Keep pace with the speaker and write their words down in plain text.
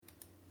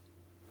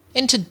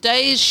In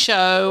today's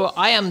show,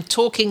 I am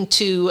talking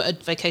to a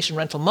vacation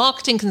rental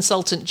marketing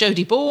consultant,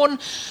 Jodie Bourne,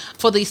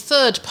 for the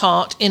third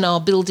part in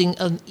our Building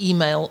an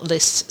Email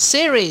List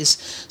series.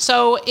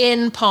 So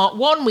in part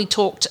one, we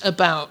talked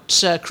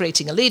about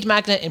creating a lead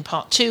magnet. In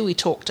part two, we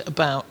talked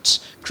about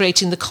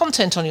creating the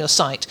content on your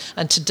site.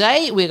 And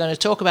today, we're going to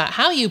talk about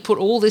how you put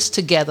all this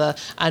together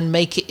and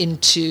make it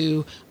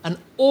into an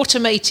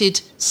automated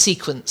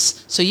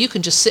sequence. So you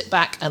can just sit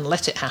back and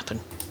let it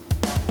happen.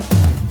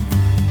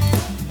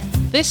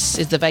 This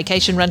is the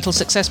Vacation Rental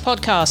Success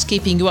Podcast,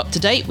 keeping you up to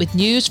date with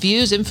news,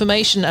 views,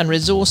 information and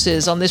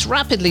resources on this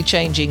rapidly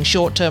changing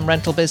short-term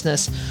rental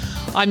business.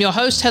 I'm your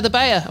host, Heather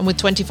Bayer, and with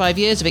 25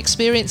 years of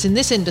experience in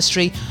this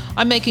industry,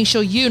 I'm making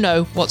sure you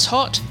know what's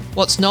hot,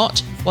 what's not,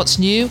 what's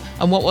new,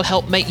 and what will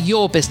help make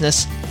your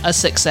business a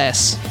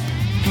success.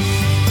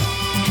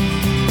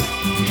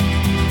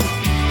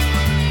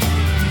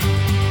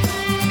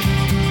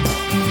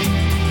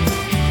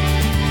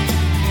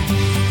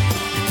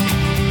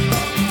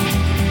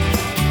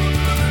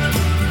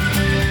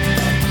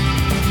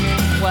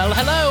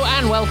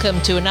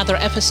 Welcome to another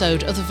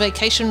episode of the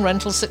Vacation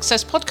Rental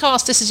Success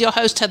Podcast. This is your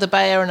host, Heather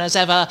Bayer, and as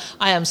ever,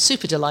 I am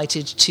super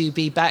delighted to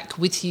be back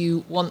with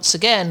you once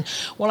again.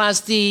 Well,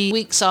 as the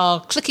weeks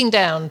are clicking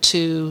down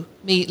to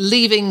me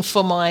leaving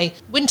for my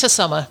winter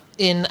summer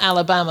in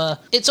Alabama,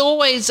 it's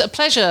always a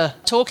pleasure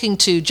talking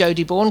to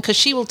Jodie Bourne because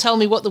she will tell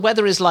me what the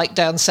weather is like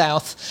down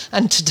south.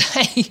 And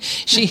today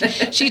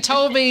she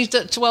told me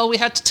that, well, we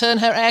had to turn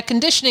her air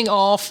conditioning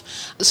off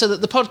so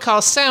that the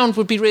podcast sound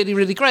would be really,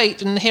 really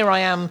great. And here I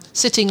am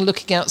sitting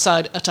looking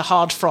outside at a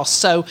hard frost.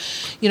 So,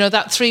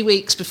 that 3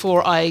 weeks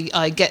before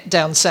I get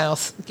down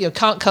south,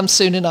 can't come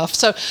soon enough.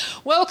 So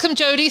welcome,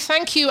 Jodie.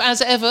 Thank you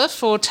as ever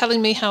for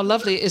telling me how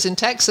lovely it is in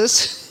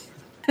Texas.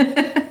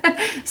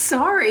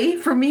 Sorry,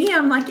 for me,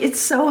 I'm like, it's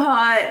so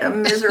hot,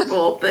 I'm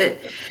miserable, but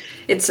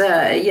it's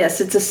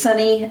a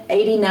sunny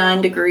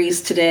 89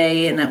 degrees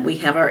today, and we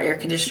have our air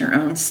conditioner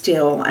on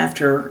still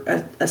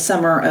after a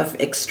summer of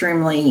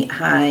extremely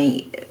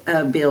high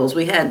bills.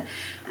 We had,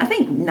 I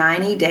think,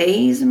 90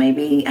 days,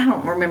 maybe, I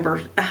don't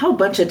remember, a whole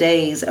bunch of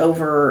days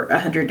over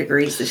 100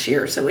 degrees this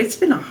year, so it's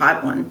been a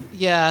hot one.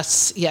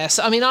 Yes.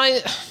 I mean,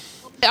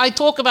 I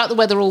talk about the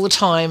weather all the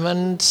time,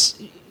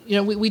 and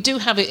we do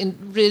have it in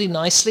really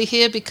nicely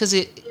here because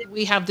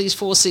we have these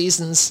 4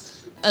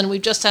 seasons, and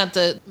we've just had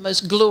the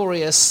most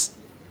glorious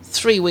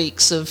 3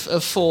 weeks of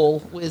fall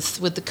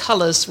with the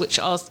colours, which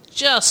are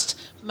just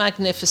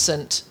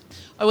magnificent.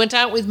 I went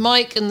out with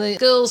Mike and the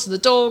girls and the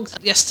dogs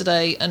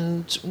yesterday,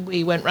 and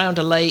we went round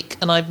a lake,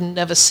 and I've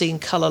never seen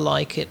colour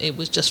like it. It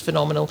was just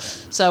phenomenal.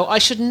 So I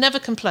should never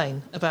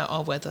complain about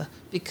our weather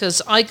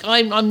because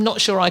I'm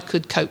not sure I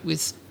could cope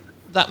with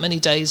that many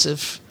days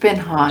of been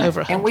hot,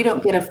 over and we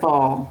don't get a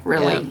fall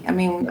really. Yeah. I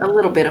mean, a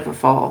little bit of a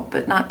fall,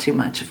 but not too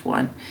much of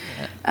one.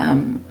 Yeah.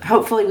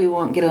 Hopefully we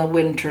won't get a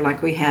winter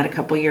like we had a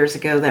couple years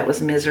ago. That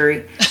was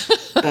misery.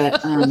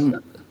 But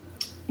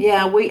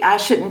I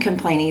shouldn't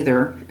complain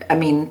either. I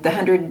mean, the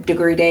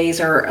 100-degree days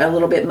are a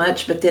little bit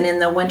much, but then in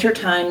the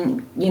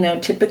wintertime,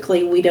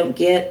 typically we don't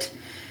get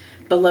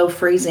below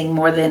freezing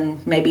more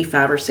than maybe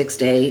 5 or 6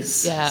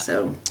 days. Yeah.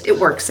 So it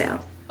works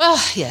out. Well,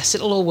 yes,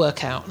 it'll all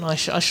work out, and I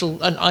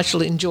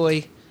shall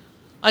enjoy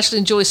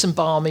some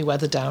balmy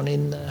weather down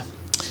in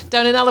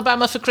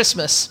Alabama for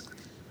Christmas.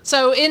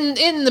 So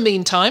in the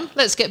meantime,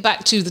 let's get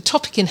back to the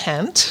topic in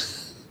hand.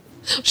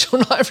 I'm sure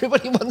not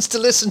everybody wants to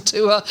listen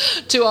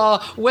to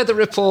our weather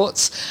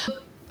reports.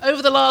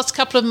 Over the last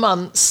couple of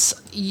months,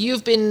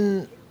 you've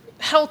been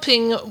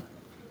helping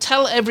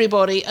tell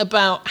everybody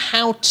about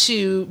how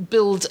to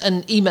build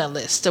an email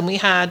list, and we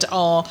had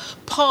our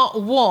part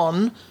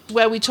 1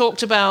 where we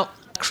talked about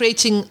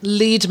creating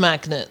lead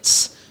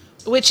magnets,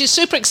 which is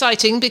super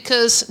exciting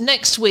because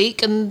next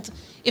week, and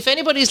if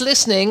anybody's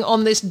listening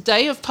on this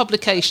day of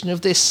publication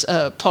of this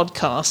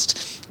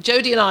podcast,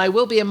 Jodie and I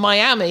will be in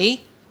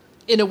Miami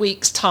in a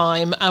week's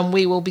time, and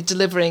we will be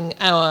delivering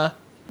our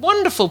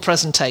wonderful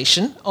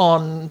presentation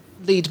on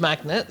lead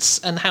magnets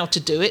and how to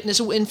do it.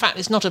 And in fact,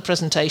 it's not a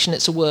presentation,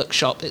 it's a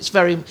workshop. It's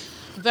very,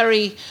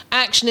 very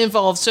action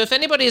involved. So if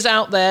anybody is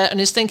out there and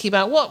is thinking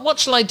about what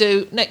shall I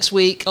do next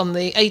week on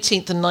the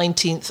 18th and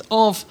 19th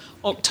of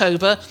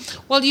October,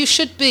 well, you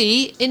should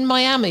be in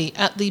Miami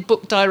at the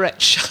Book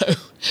Direct show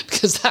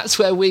because that's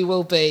where we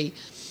will be.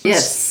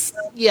 Yes.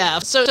 Yeah,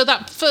 so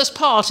that first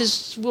part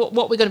is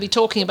what we're going to be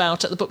talking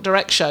about at the Book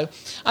Direct show.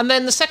 And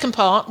then the second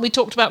part, we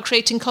talked about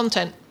creating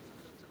content.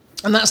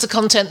 And that's the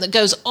content that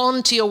goes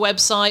onto your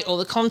website or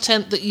the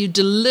content that you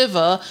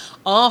deliver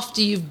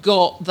after you've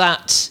got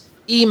that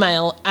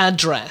email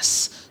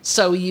address.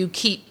 So you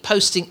keep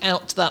posting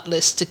out to that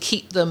list to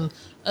keep them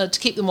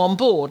on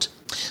board.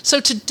 So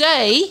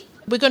today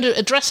we're going to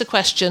address a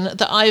question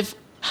that I've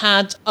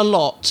had a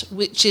lot,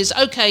 which is,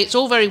 okay, it's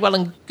all very well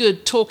and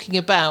good talking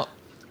about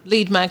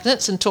lead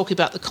magnets and talking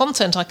about the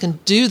content. I can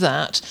do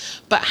that,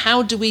 but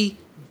how do we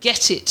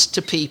get it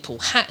to people?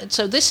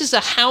 So this is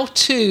a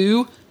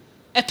how-to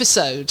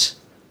episode.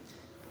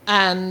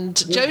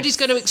 And yes. Jodie's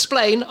going to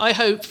explain, I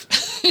hope,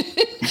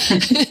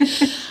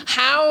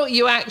 how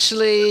you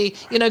actually,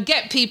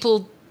 get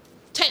people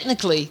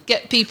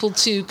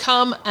to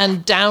come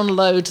and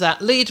download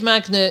that lead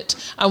magnet.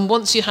 And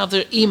once you have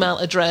their email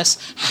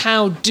address,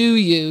 how do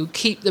you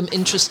keep them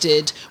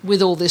interested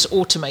with all this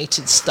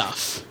automated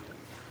stuff?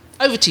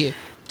 Over to you.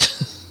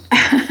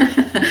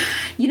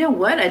 You know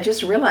what? I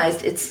just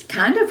realized it's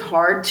kind of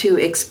hard to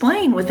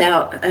explain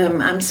without.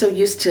 I'm so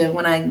used to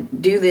when I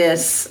do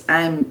this.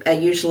 I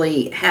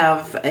usually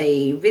have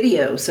a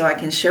video so I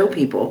can show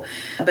people.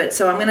 But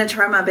so I'm going to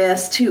try my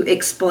best to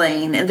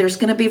explain. And there's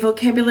going to be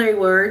vocabulary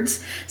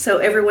words, so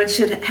everyone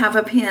should have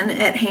a pen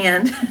at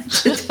hand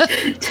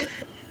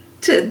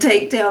to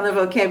take down the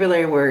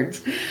vocabulary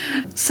words.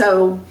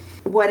 So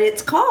what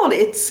it's called,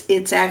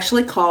 it's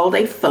actually called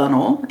a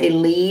funnel, a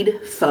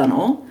lead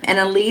funnel, and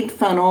a lead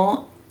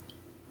funnel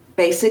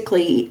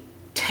basically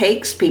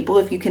takes people,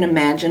 if you can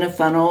imagine a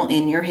funnel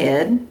in your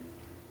head,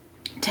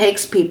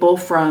 takes people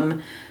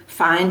from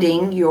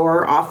finding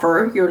your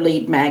offer, your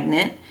lead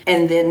magnet,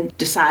 and then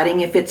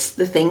deciding if it's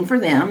the thing for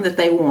them that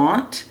they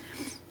want.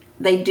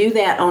 They do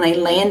that on a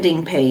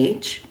landing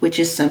page, which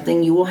is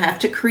something you will have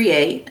to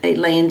create, a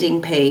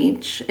landing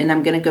page, and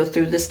I'm going to go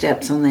through the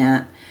steps on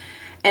that.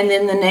 And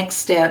then the next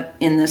step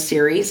in the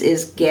series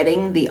is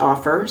getting the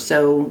offer.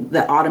 So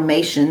the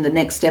automation, the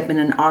next step in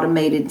an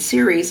automated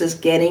series is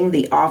getting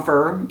the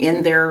offer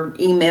in their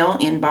email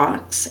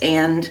inbox.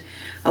 And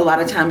a lot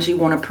of times you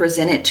want to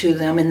present it to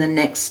them in the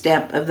next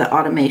step of the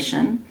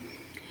automation.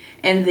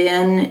 And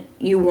then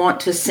you want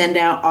to send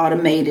out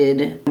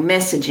automated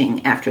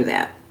messaging after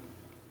that.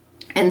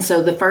 And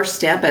so the first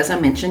step, as I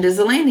mentioned, is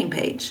the landing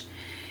page.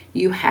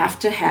 You have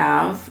to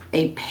have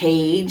a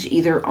page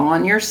either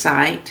on your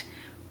site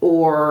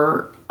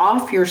or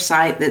off your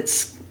site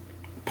that's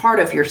part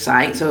of your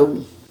site.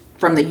 So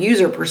from the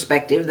user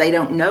perspective, they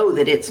don't know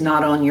that it's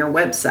not on your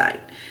website.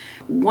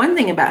 One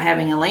thing about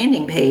having a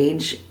landing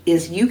page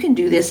is you can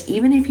do this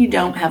even if you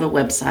don't have a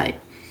website.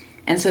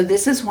 And so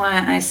this is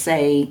why I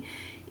say,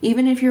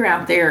 even if you're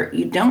out there,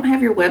 you don't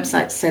have your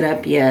website set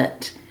up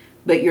yet,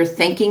 but you're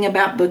thinking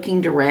about booking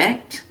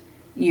direct,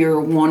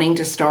 you're wanting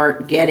to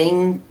start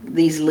getting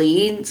these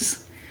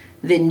leads,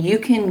 then you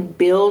can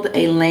build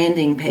a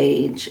landing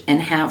page and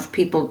have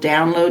people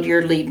download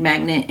your lead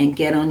magnet and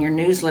get on your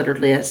newsletter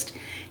list,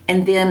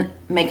 and then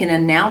make an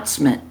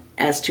announcement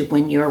as to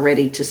when you're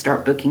ready to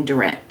start booking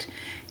direct.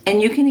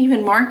 And you can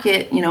even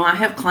market, I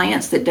have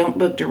clients that don't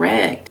book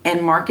direct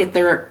and market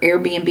their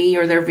Airbnb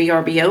or their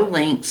VRBO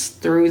links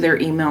through their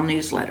email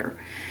newsletter.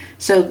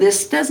 So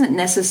this doesn't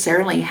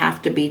necessarily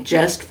have to be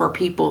just for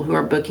people who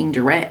are booking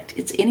direct.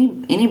 It's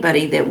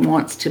anybody that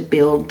wants to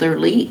build their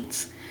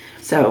leads.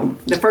 So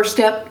the first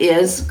step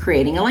is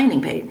creating a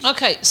landing page.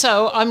 Okay,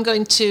 so I'm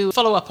going to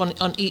follow up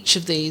on each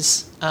of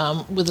these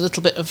with a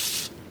little bit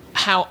of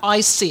how I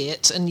see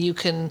it, and you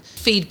can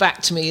feed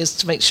back to me as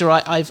to make sure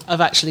I've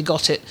actually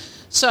got it.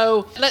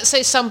 So let's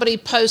say somebody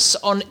posts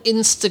on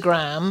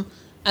Instagram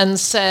and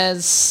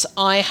says,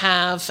 I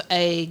have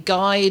a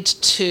guide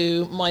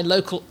to my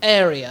local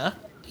area.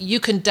 You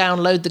can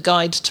download the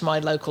guide to my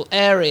local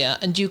area,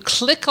 and you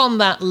click on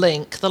that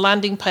link. The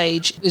landing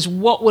page is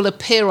what will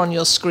appear on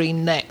your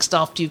screen next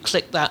after you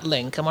click that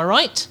link. Am I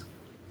right?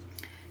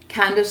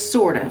 Kind of,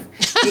 sort of.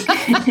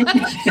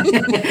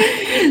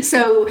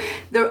 So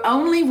the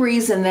only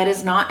reason that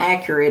is not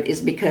accurate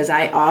is because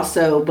I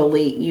also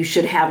believe you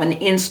should have an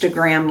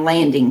Instagram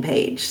landing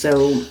page.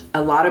 So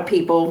a lot of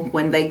people,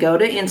 when they go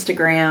to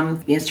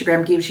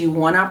Instagram gives you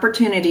one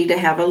opportunity to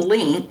have a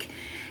link,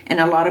 and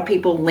a lot of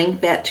people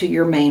link that to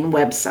your main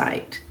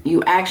website.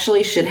 You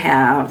actually should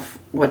have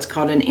what's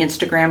called an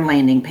Instagram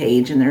landing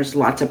page, and there's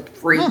lots of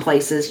free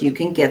places you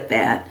can get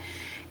that.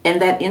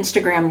 And that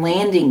Instagram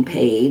landing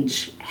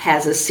page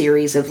has a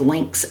series of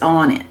links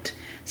on it.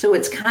 So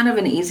it's kind of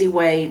an easy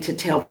way to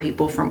tell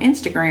people from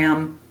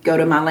Instagram, go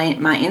to my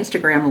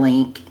Instagram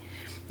link.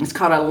 It's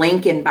called a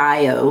link in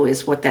bio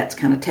is what that's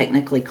kind of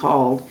technically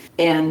called.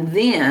 And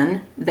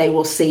then they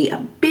will see a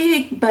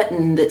big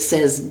button that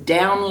says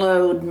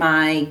download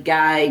my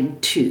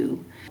guide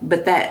to.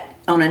 But that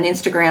on an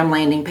Instagram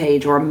landing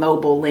page or a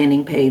mobile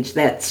landing page,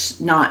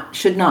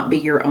 should not be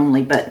your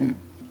only button.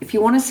 If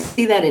you want to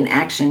see that in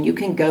action, you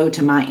can go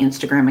to my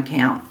Instagram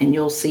account and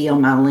you'll see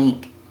on my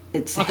link.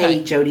 It's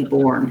Hey Jody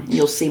Bourne.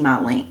 You'll see my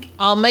link.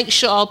 I'll make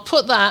sure I'll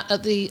put that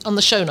on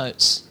the show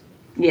notes.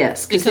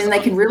 Yes, because then they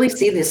can really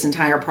see this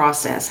entire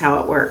process, how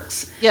it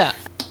works. Yeah.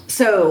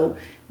 So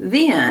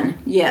then,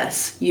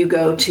 yes, you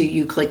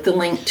click the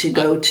link to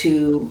go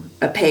to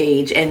a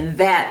page, and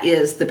that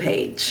is the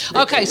page.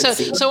 Okay, so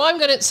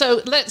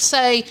let's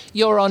say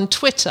you're on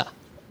Twitter,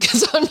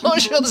 because I'm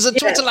not sure there's a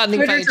Twitter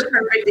landing page. Twitter's a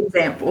perfect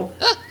example.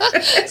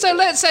 So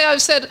let's say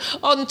I've said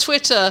on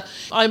Twitter,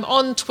 I'm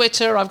on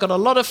Twitter, I've got a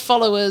lot of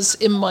followers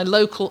in my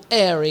local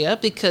area,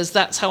 because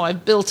that's how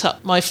I've built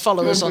up my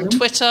followers on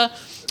Twitter.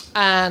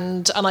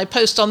 And I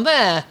post on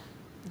there,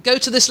 go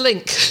to this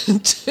link.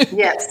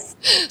 Yes.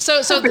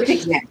 So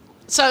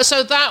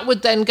that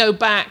would then go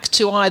back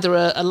to either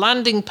a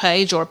landing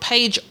page or a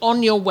page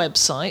on your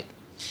website.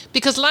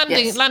 Because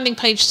Yes. landing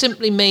page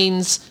simply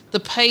means the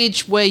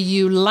page where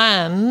you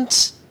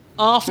land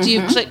after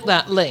you click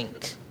that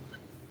link.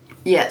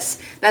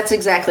 Yes, that's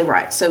exactly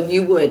right. So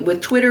you would,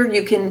 with Twitter,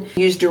 you can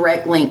use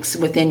direct links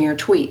within your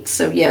tweets.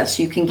 So yes,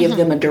 you can give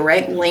them a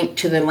direct link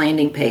to the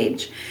landing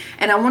page.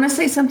 And I want to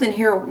say something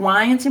here,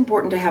 why it's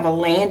important to have a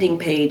landing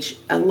page.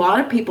 A lot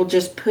of people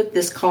just put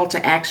this call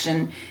to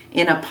action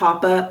in a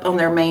pop-up on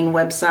their main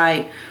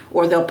website,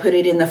 or they'll put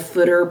it in the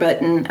footer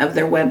button of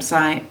their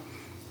website.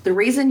 The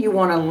reason you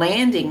want a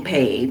landing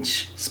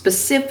page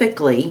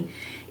specifically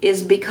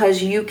is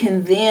because you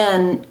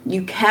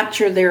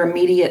capture their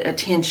immediate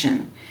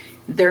attention.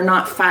 They're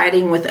not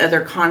fighting with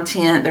other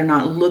content. They're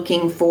not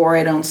looking for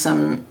it on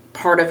some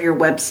part of your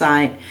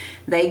website.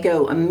 They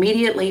go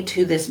immediately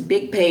to this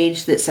big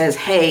page that says,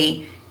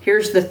 hey,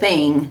 here's the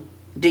thing.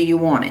 Do you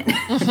want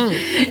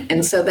it?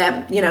 And so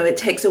that, it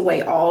takes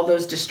away all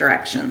those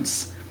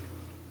distractions.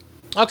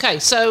 Okay,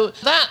 so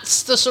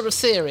that's the sort of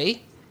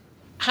theory.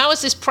 How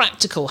is this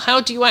practical?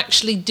 How do you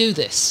actually do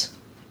this?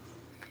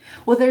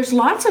 Well, there's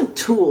lots of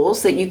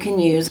tools that you can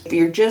use. If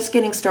you're just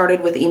getting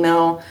started with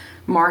email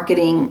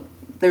marketing,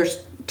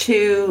 there's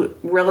 2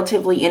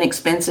 relatively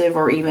inexpensive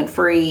or even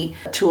free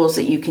tools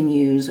that you can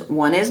use.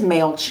 One is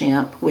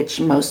MailChimp, which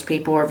most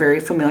people are very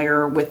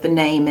familiar with the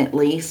name at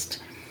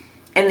least.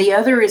 And the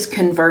other is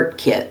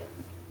ConvertKit.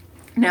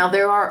 Now,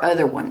 there are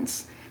other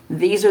ones.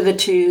 These are the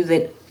 2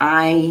 that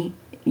I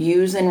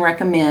use and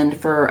recommend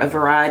for a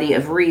variety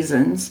of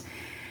reasons.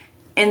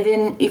 And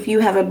then if you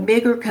have a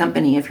bigger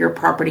company, if you're a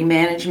property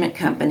management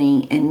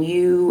company and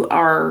you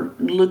are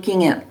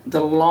looking at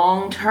the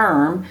long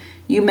term,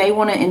 you may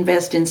want to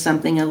invest in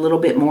something a little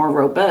bit more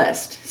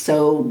robust.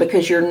 So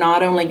because you're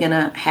not only going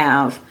to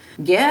have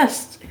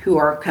guests who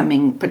are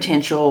coming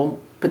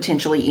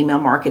potentially email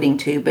marketing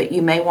to, but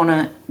you may want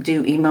to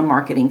do email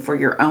marketing for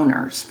your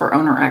owners, for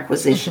owner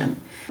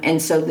acquisition.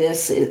 And so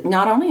this is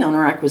not only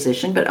owner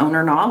acquisition, but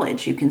owner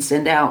knowledge. You can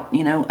send out,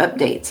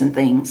 updates and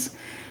things.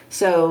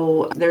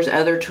 So there's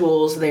other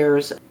tools.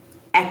 There's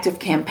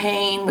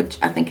ActiveCampaign, which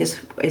I think is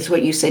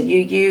what you said you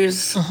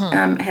use,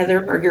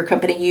 Heather, or your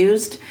company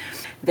used.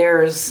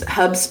 There's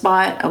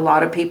HubSpot. A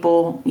lot of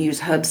people use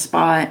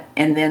HubSpot.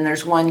 And then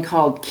there's one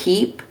called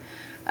Keep,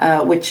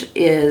 which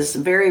is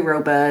very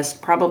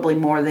robust, probably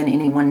more than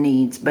anyone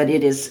needs. But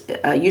it is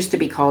used to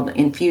be called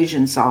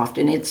Infusionsoft,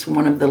 and it's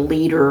one of the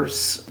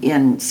leaders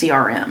in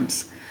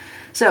CRMs.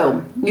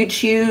 So you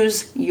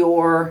choose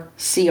your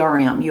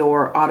CRM,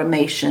 your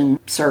automation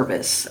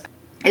service.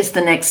 It's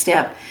the next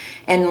step.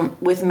 And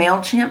with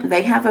MailChimp,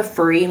 they have a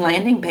free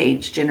landing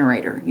page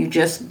generator. You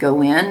just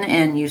go in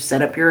and you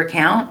set up your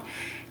account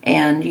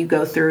and you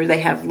go through. They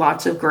have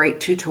lots of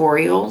great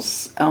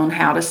tutorials on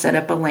how to set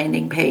up a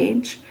landing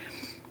page.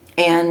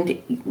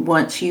 And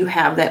once you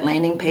have that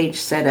landing page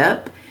set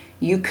up,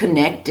 you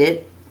connect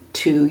it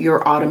to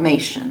your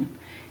automation.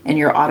 And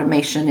your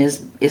automation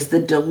is the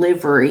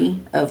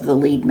delivery of the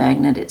lead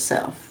magnet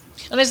itself.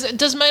 And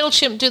does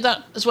MailChimp do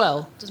that as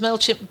well? Does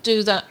MailChimp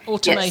do that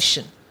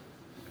automation?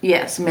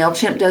 Yes,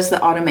 MailChimp does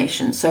the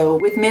automation. So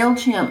with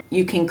MailChimp,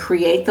 you can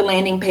create the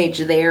landing page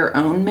there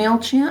on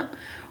MailChimp,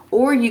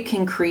 or you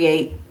can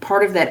create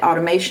part of that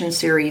automation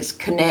series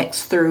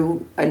connects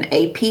through an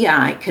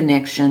API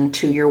connection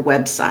to your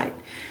website.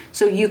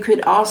 So you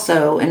could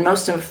also, and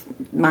most of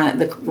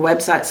the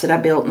websites that I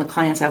built and the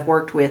clients I've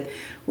worked with,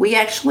 we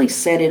actually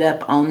set it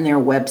up on their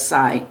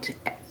website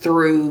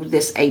through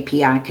this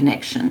API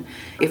connection.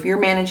 If you're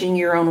managing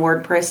your own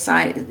WordPress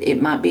site,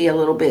 that might be a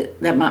little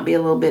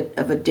bit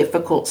of a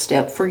difficult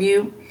step for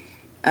you,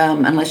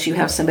 unless you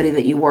have somebody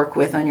that you work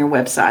with on your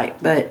website.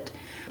 But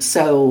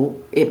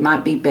so it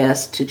might be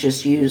best to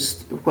just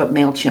use what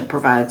MailChimp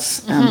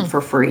provides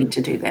for free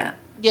to do that.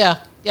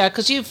 Yeah,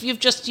 because you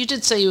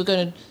did say you were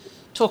going to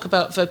talk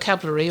about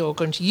vocabulary or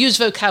going to use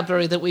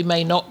vocabulary that we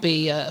may not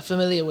be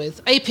familiar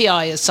with.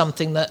 API is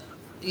something that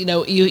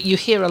you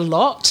hear a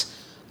lot,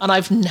 and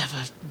I've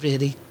never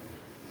really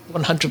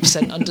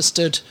 100%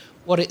 understood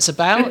what it's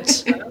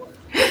about.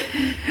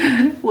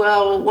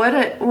 Well,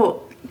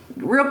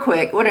 real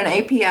quick, what an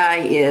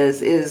API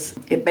is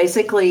it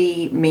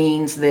basically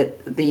means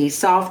that the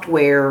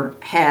software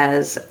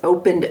has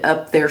opened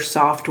up their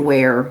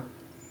software.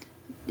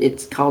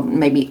 It's called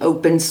maybe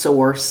open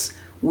source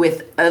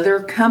with other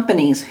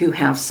companies who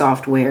have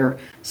software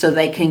so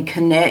they can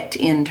connect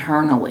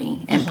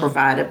internally and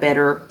provide a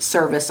better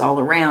service all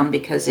around,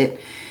 because it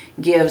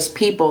gives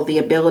people the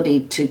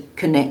ability to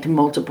connect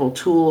multiple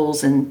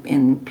tools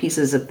and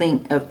pieces of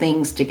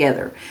things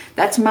together.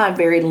 That's my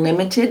very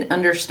limited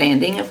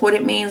understanding of what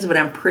it means, but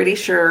I'm pretty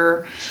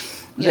sure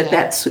that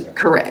that's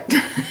correct.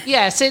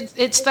 Yes,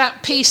 it's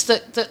that piece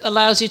that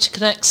allows you to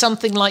connect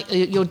something like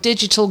your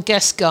digital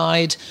guest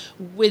guide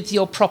with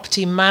your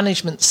property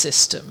management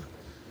system,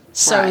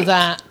 so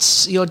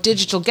that your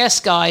digital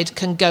guest guide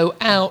can go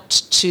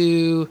out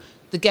to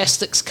the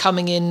guest that's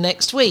coming in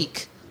next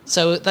week.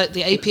 So that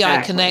the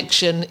API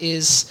connection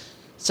is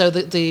so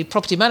that the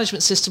property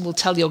management system will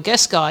tell your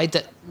guest guide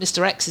that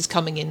Mr. X is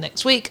coming in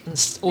next week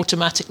and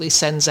automatically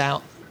sends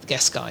out the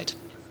guest guide.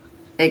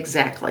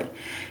 Exactly.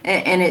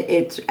 And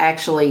it's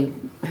actually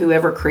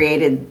whoever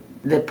created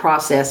the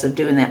process of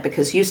doing that,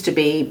 because used to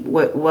be,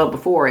 well,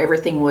 before,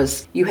 everything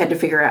was, you had to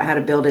figure out how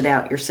to build it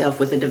out yourself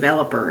with a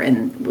developer,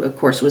 and of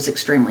course was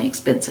extremely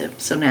expensive.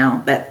 So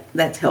now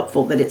that's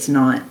helpful that it's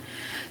not.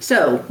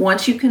 So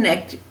once you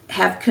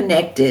have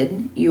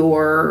connected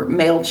your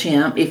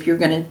MailChimp, if you're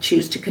going to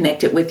choose to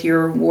connect it with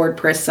your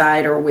WordPress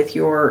site or with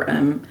your,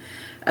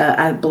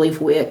 I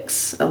believe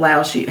Wix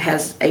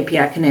has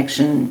API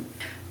connection.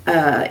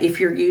 If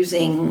you're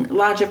using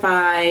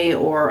Logify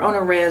or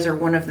OwnerRez or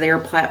one of their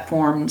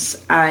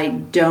platforms, I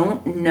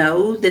don't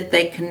know that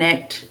they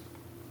connect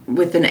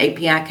with an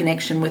API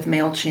connection with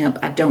MailChimp.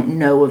 I don't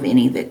know of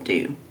any that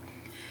do.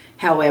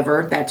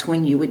 However, that's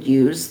when you would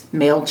use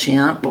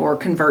MailChimp or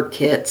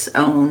ConvertKit's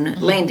own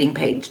landing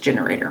page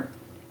generator.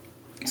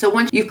 So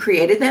once you've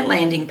created that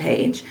landing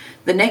page,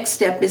 the next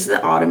step is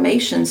the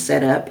automation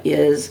setup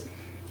is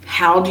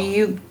how do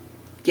you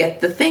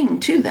get the thing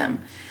to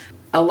them?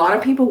 A lot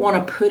of people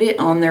want to put it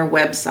on their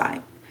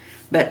website,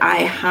 but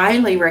I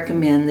highly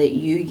recommend that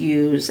you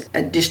use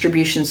a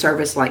distribution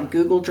service like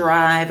Google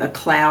Drive, a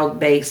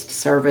cloud-based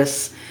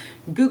service.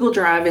 Google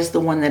Drive is the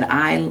one that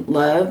I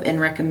love and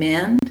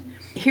recommend.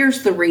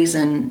 Here's the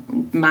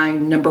reason, my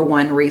number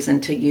one reason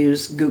to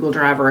use Google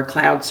Drive or a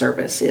cloud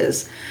service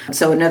is,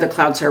 so another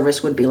cloud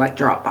service would be like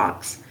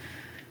Dropbox.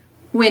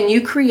 When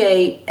you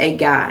create a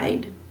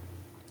guide,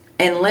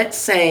 and let's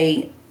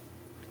say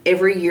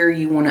every year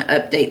you want to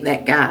update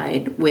that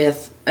guide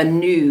with a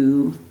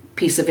new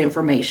piece of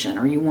information,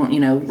 or you want,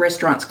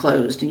 restaurants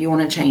closed and you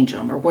want to change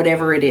them or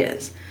whatever it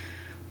is.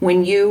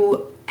 When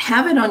you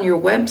have it on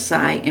your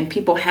website and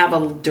people have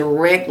a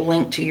direct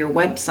link to your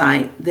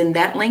website, then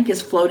that link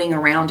is floating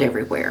around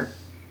everywhere.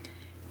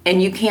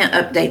 And you can't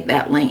update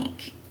that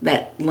link.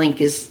 That link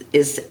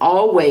is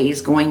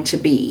always going to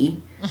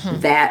be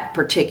that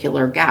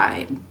particular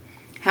guide.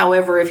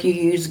 However, if you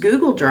use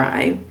Google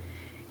Drive,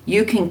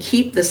 you can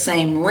keep the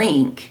same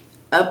link,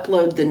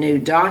 upload the new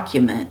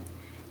document,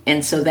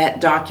 and so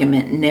that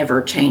document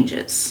never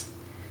changes.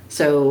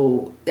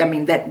 So,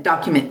 that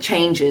document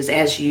changes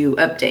as you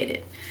update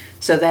it.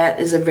 So that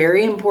is a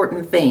very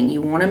important thing.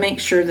 You want to make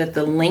sure that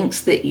the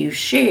links that you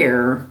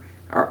share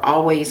are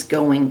always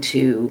going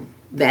to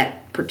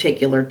that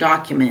particular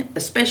document,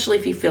 especially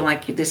if you feel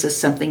like this is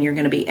something you're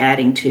going to be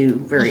adding to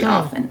very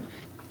often.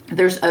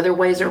 There's other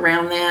ways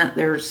around that.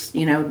 There's,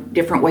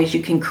 different ways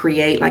you can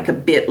create like a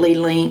bit.ly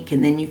link,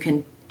 and then you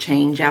can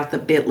change out the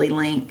bit.ly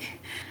link.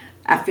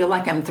 I feel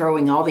like I'm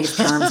throwing all these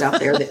terms out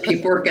there that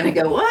people are going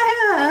to go,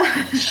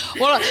 ah.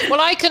 Well,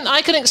 I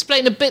can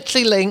explain a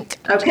bit.ly link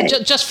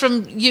just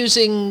from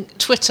using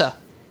Twitter.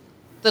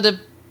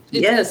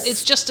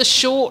 It's just a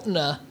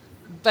shortener.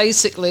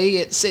 Basically,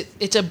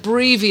 it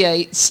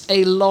abbreviates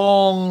a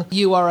long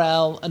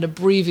URL and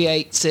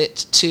abbreviates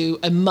it to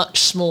a much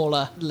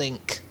smaller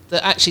link.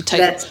 That actually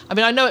takes.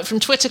 I know it from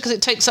Twitter because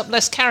it takes up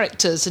less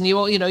characters, and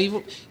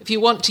if you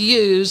want to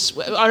use.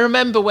 I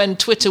remember when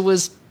Twitter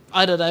was,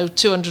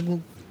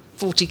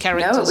 240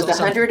 characters. No, it was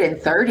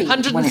 130.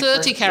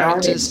 130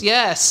 characters. Started.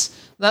 Yes,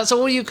 that's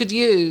all you could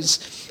use.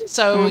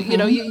 So you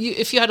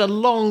if you had a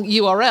long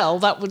URL,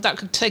 that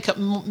could take up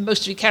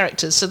most of your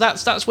characters. So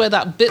that's where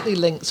that bit.ly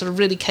link sort of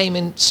really came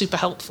in super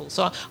helpful.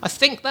 So I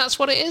think that's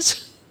what it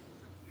is.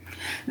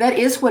 That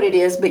is what it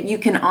is, but you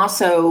can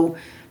also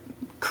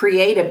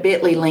create a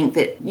bit.ly link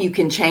that you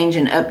can change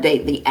and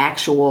update the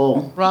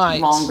actual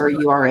longer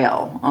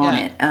URL on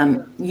it.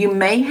 You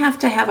may have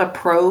to have a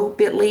pro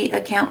bit.ly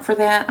account for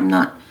that. I'm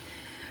not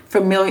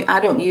familiar. I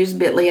don't use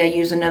bit.ly. I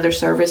use another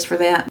service for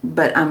that.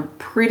 But I'm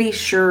pretty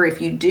sure if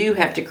you do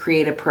have to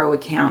create a pro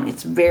account,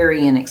 it's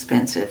very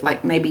inexpensive,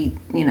 like maybe,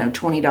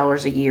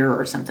 $20 a year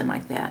or something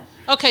like that.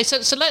 Okay,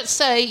 so let's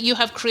say you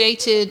have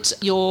created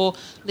your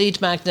lead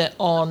magnet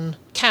on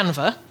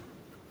Canva.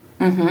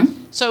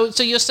 So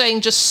you're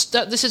saying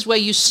this is where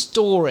you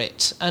store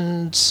it,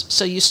 and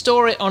so you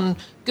store it on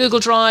Google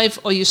Drive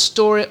or you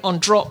store it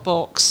on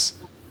Dropbox,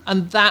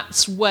 and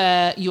that's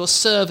where your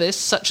service,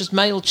 such as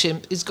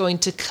MailChimp, is going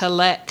to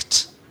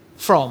collect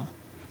from.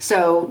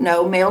 So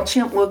no,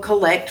 MailChimp will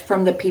collect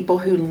from the people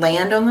who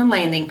land on the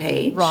landing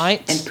page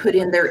and put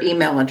in their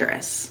email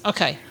address.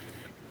 Okay.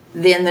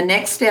 Then the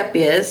next step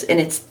is, and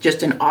it's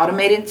just an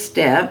automated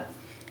step,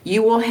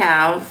 you will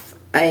have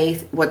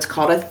what's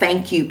called a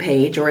thank you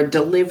page or a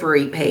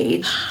delivery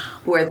page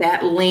where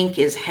that link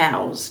is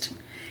housed.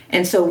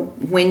 And so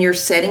when you're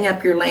setting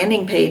up your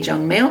landing page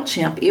on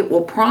MailChimp, it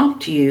will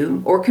prompt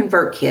you, or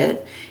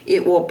ConvertKit,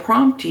 it will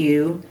prompt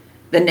you,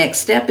 the next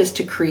step is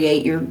to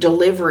create your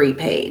delivery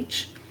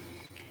page.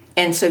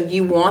 And so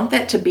you want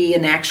that to be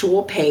an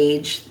actual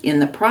page in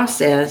the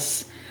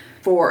process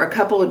for a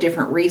couple of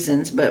different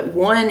reasons, but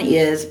one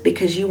is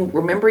because you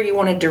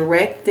want to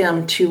direct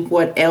them to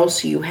what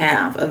else you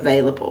have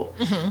available.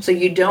 So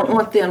you don't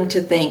want them to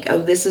think,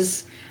 I'm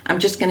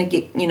just going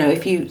to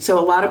get, so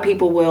a lot of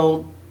people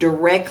will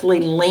directly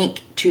link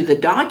to the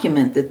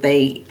document that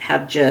they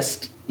have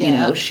just,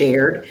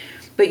 shared,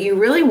 but you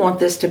really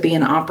want this to be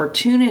an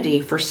opportunity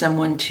for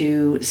someone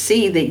to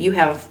see that you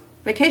have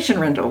vacation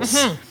rentals,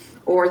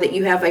 or that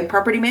you have a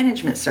property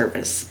management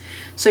service.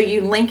 So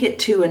you link it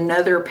to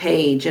another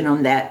page, and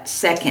on that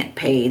second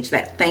page,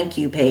 that thank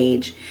you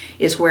page,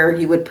 is where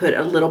you would put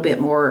a little bit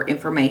more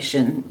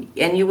information.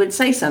 And you would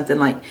say something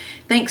like,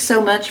 thanks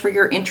so much for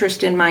your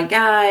interest in my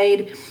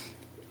guide.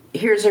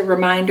 Here's a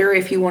reminder,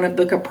 if you want to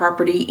book a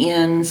property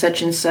in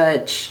such and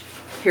such,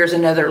 here's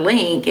another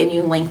link, and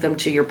you link them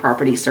to your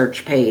property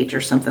search page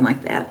or something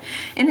like that.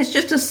 And it's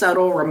just a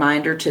subtle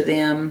reminder to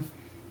them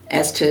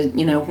as to,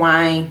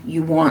 why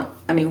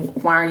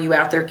are you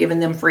out there giving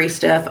them free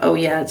stuff? Oh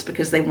yeah, it's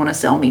because they want to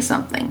sell me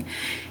something.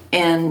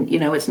 And,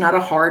 it's not a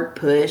hard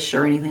push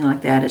or anything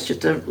like that. It's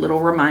just a little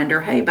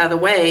reminder. Hey, by the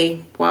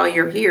way, while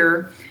you're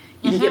here,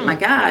 you can get my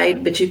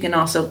guide, but you can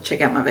also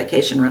check out my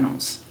vacation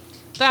rentals.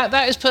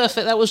 That is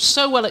perfect. That was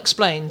so well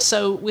explained.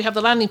 So we have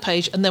the landing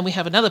page, and then we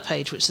have another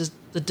page, which is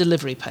the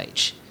delivery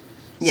page.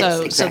 Yes,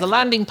 exactly. So the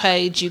landing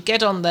page, you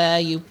get on there,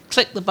 you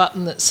click the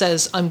button that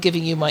says, I'm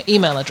giving you my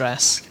email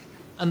address.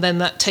 And then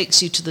that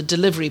takes you to the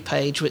delivery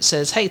page, which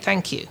says, hey,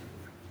 thank you.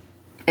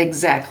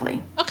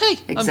 Exactly. Okay,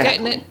 exactly.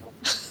 I'm getting it.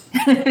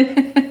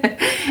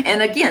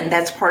 And again,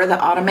 that's part of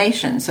the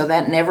automation. So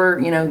that never,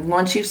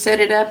 once you set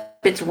it up,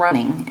 it's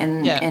running,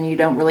 and you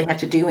don't really have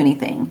to do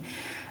anything.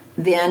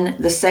 Then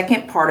the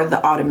second part of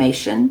the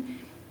automation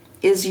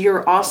is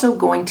you're also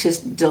going to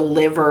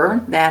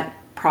deliver that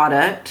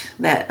product,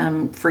 that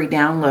free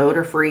download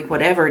or free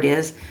whatever it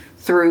is,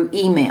 through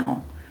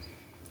email.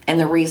 And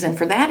the reason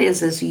for that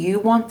is you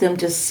want them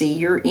to see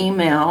your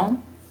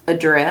email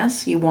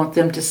address, you want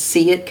them to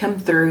see it come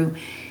through,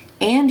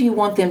 and you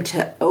want them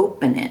to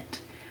open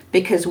it.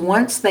 Because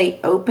once they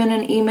open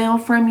an email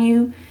from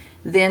you,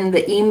 then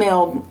the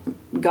email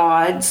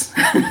gods,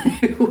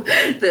 the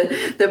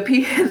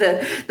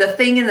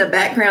thing in the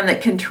background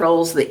that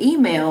controls the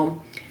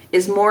email,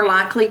 is more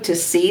likely to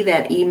see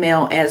that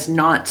email as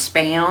not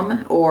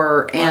spam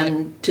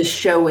and to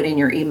show it in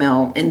your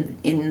email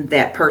in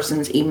that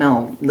person's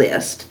email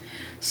list.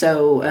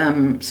 So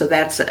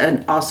that's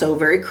also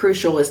very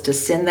crucial, is to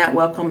send that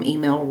welcome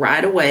email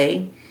right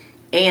away,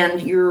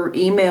 and your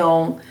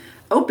email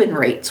open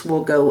rates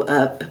will go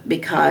up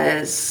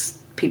because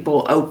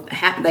people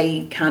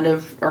they kind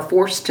of are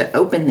forced to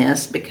open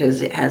this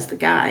because it has the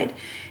guide.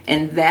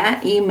 And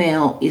that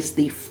email is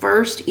the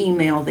first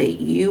email that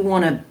you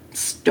want to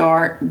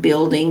start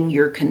building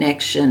your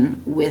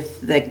connection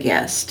with the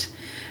guest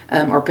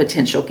or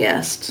potential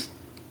guest.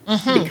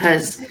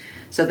 Because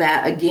so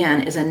that,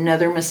 again, is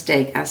another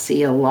mistake I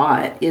see a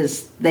lot,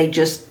 is they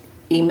just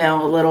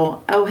email a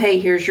little, oh, hey,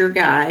 here's your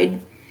guide,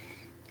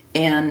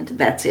 and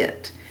that's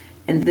it.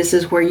 And this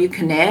is where you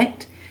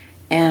connect.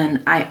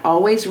 And I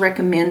always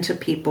recommend to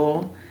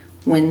people,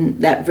 when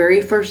that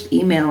very first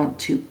email,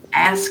 to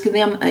ask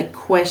them a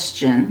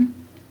question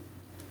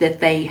that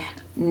they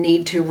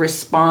need to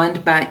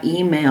respond by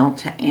email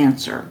to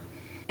answer.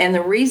 And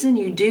the reason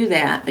you do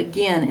that,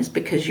 again, is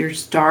because you're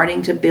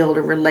starting to build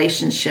a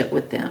relationship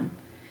with them.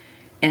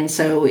 And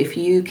so if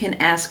you can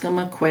ask them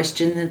a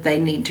question that they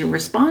need to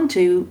respond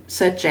to,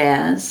 such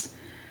as,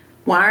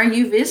 why are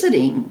you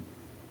visiting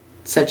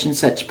such and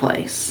such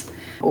place?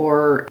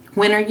 Or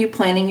when are you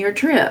planning your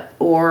trip?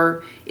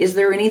 Or is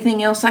there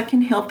anything else I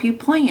can help you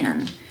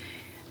plan?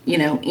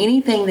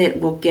 Anything that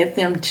will get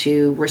them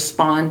to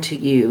respond to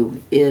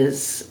you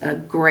is a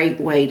great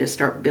way to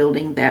start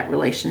building that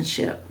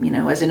relationship.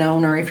 As an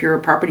owner, if you're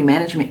a property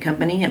management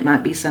company, it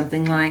might be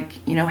something like,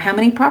 how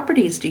many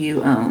properties do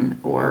you own?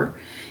 Or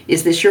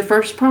is this your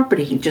first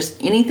property?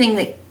 Just anything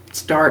that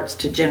starts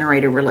to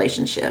generate a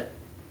relationship.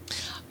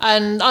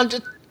 And I'm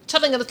just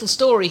telling a little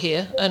story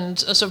here, and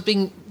sort of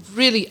being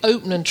really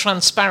open and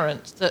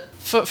transparent, that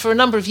for a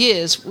number of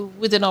years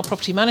within our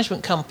property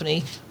management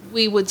company,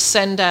 we would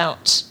send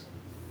out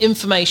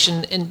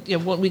information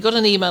when we got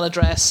an email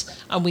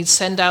address, and we'd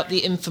send out the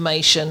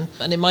information,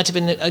 and it might have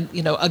been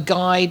a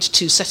guide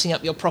to setting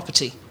up your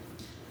property,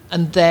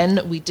 and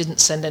then we didn't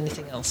send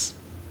anything else.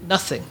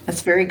 Nothing.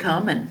 That's very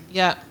common.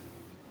 Yeah.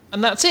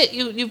 And that's it.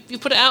 You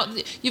put it out,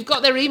 you've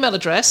got their email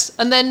address,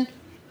 and then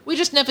we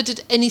just never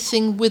did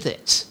anything with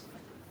it.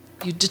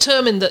 You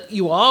determine that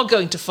you are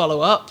going to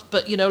follow up,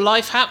 but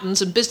life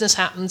happens and business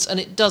happens, and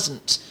it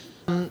doesn't,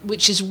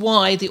 which is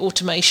why the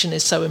automation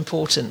is so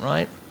important,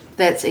 right?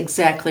 That's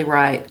exactly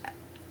right.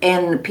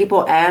 And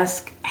people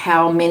ask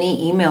how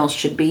many emails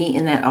should be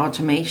in that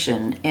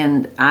automation,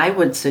 and I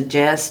would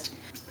suggest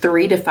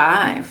 3 to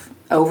 5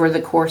 over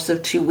the course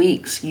of 2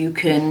 weeks. You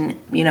can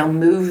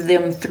move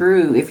them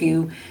through if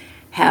you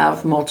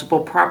have multiple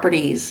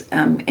properties,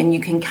 and you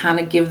can kind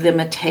of give them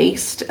a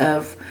taste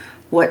of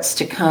what's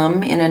to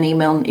come in an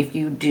email. If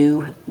you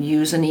do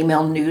use an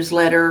email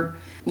newsletter,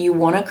 you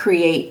want to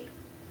create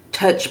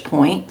touch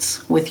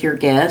points with your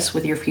guests,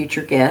 with your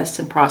future guests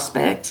and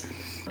prospects.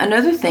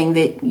 Another thing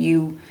that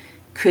you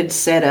could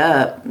set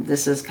up,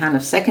 this is kind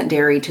of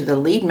secondary to the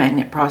lead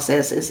magnet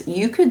process, is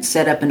you could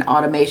set up an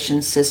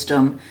automation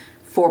system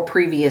for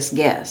previous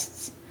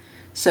guests.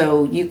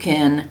 So you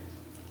can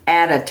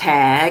add a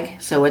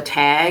tag. So a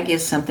tag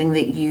is something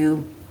that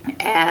you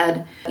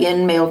add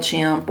in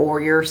MailChimp or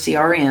your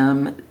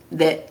CRM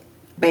that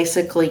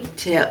basically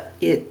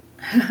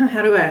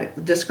how do I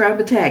describe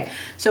a tag?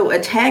 So a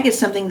tag is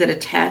something that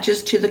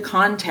attaches to the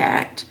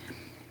contact's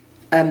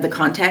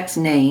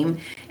name,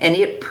 and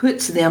it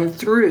puts them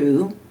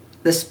through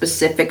the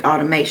specific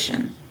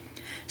automation.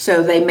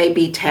 So they may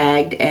be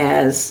tagged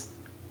as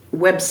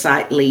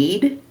website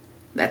lead.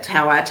 That's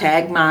how I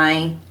tag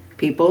my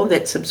people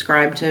that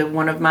subscribe to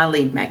one of my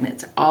lead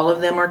magnets. All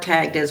of them are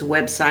tagged as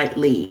website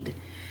lead.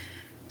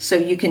 So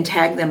you can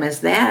tag them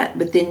as that,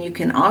 but then you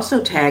can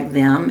also tag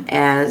them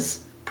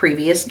as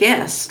previous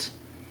guest.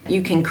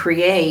 You can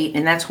create,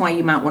 and that's why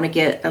you might want to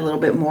get a little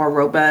bit more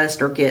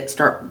robust or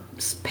start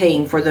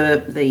paying for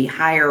the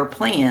higher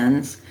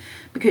plans,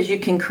 because you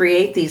can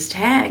create these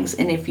tags.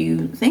 And if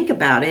you think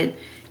about it,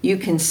 you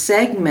can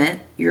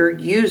segment your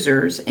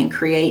users and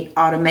create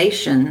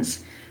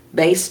automations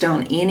based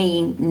on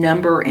any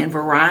number and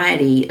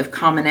variety of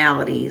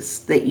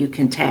commonalities that you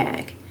can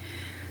tag.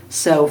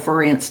 So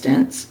for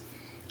instance,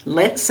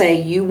 let's say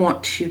you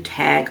want to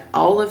tag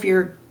all of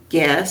your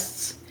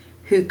guests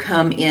who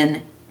come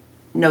in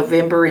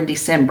November and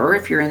December,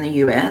 if you're in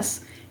the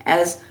US,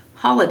 as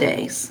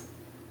holidays.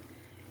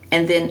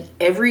 And then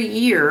every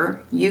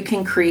year you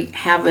can create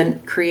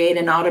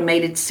an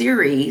automated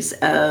series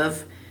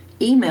of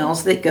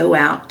emails that go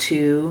out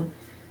to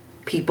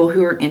people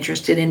who are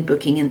interested in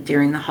booking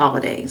during the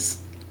holidays.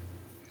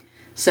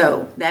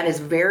 So that is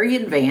very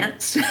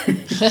advanced.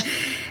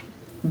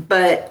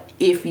 But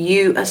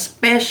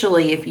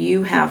especially if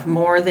you have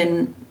more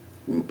than,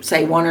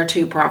 say, one or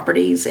two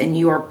properties, and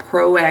you are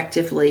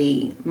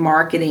proactively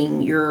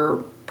marketing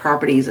your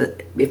properties,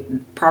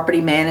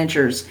 property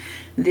managers,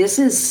 this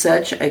is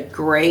such a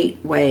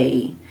great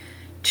way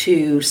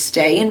to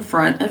stay in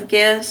front of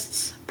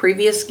guests,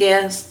 previous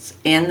guests,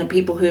 and the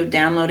people who have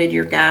downloaded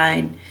your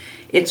guide.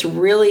 It's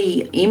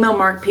really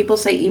people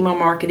say email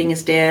marketing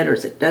is dead or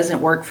it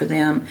doesn't work for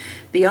them.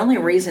 The only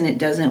reason it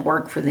doesn't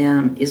work for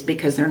them is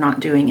because they're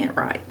not doing it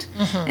right.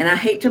 And I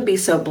hate to be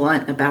so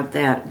blunt about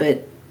that,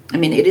 but I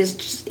mean, it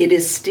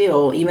is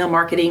still email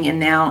marketing, and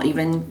now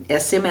even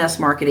SMS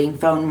marketing,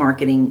 phone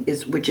marketing,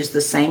 which is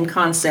the same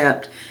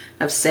concept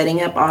of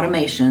setting up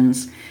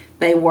automations.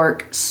 They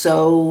work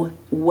so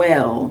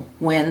well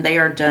when they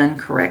are done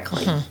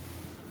correctly.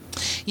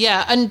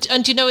 Yeah, and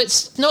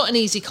it's not an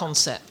easy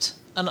concept.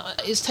 And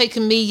it's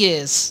taken me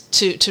years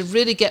to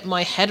really get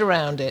my head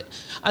around it.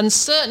 And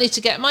certainly to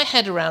get my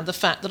head around the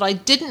fact that I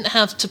didn't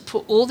have to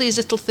put all these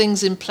little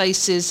things in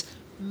places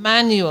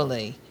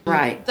manually.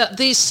 Right. That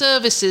these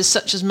services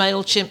such as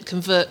MailChimp,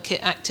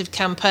 ConvertKit,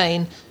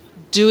 ActiveCampaign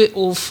do it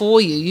all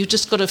for you. You've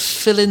just got to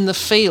fill in the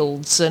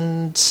fields.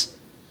 And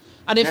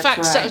in That's fact,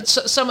 right.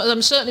 some of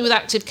them, certainly with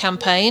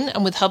ActiveCampaign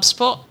and with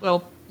HubSpot,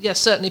 well, yeah,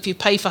 certainly if you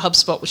pay for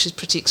HubSpot, which is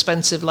pretty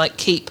expensive, like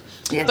Keep.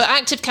 Yes. But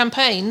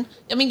ActiveCampaign,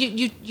 I mean,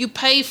 you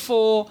pay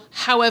for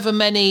however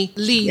many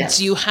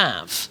leads you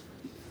have.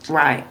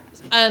 Right.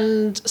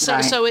 And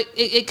so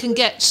it can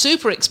get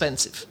super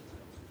expensive.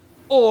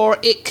 Or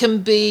it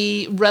can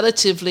be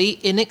relatively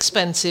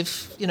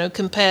inexpensive,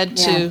 compared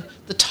to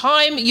the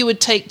time you would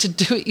take to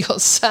do it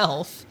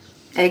yourself.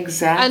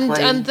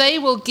 Exactly. And they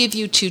will give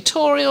you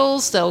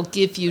tutorials, they'll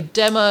give you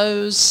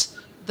demos,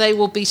 they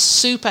will be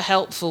super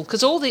helpful,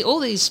 because all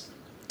these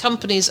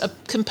companies are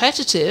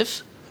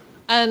competitive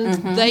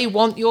and they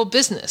want your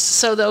business.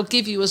 So they'll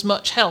give you as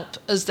much help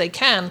as they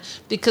can,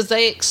 because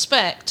they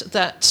expect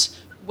that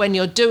when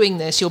you're doing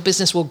this, your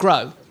business will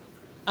grow.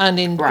 And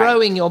in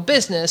growing your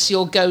business,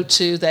 you'll go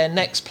to their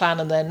next plan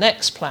and their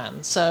next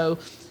plan. So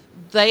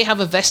they have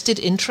a vested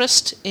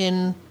interest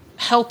in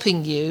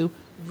helping you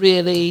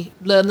really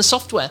learn the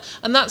software.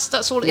 And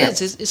that's all it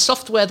is. It's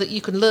software that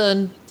you can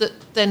learn that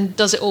then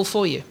does it all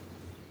for you.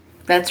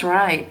 That's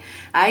right.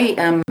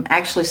 I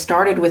actually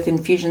started with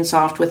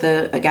Infusionsoft with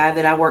a guy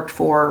that I worked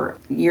for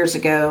years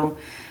ago,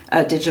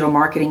 a digital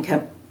marketing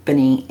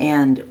company,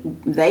 and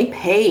they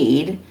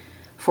paid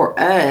for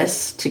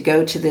us to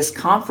go to this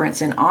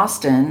conference in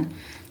Austin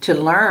to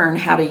learn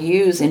how to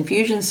use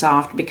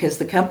Infusionsoft, because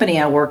the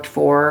company I worked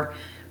for,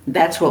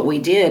 that's what we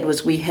did,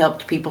 was we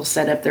helped people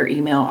set up their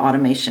email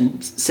automation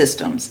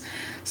systems.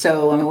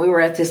 So, we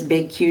were at this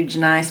big, huge,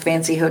 nice,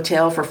 fancy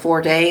hotel for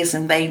 4 days,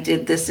 and they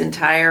did this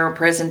entire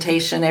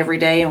presentation every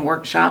day and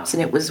workshops,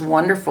 and it was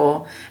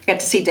wonderful. I got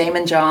to see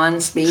Damon John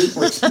speak,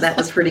 which that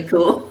was pretty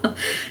cool.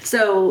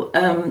 So,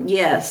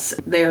 yes,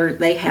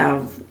 they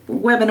have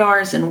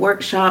webinars and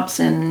workshops,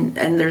 and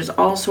there's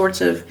all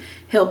sorts of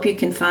help you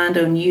can find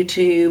on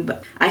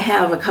YouTube. I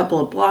have a couple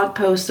of blog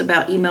posts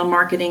about email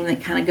marketing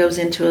that kind of goes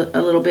into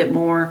a little bit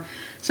more.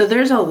 So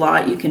there's a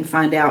lot you can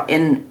find out.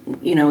 And,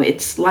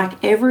 it's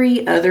like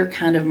every other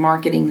kind of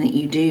marketing that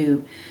you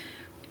do.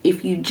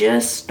 If you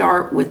just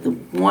start with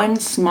one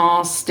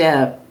small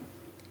step,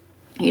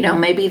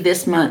 maybe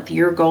this month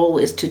your goal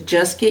is to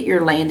just get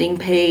your landing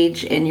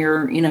page and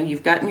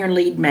you've gotten your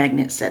lead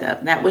magnet set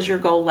up. That was your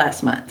goal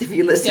last month, if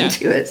you listen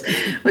to it,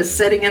 was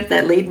setting up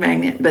that lead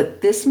magnet.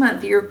 But this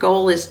month your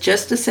goal is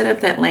just to set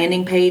up that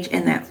landing page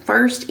and that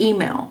first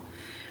email,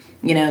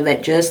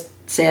 that just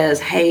says,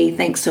 hey,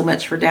 thanks so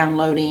much for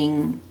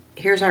downloading.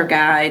 here's our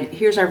guide,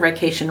 here's our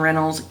vacation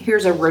rentals,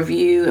 here's a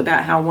review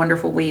about how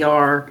wonderful we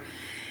are.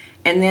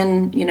 And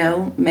then,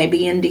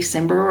 maybe in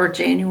December or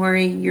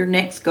January, your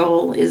next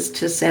goal is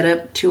to set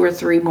up 2 or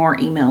 3 more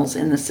emails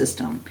in the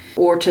system,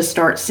 or to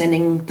start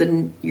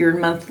sending your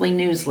monthly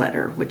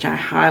newsletter, which I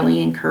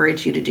highly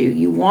encourage you to do.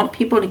 You want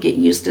people to get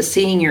used to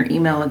seeing your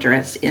email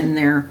address in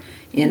their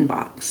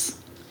inbox.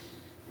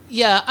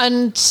 Yeah,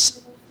 and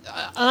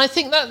I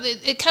think that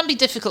it can be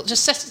difficult.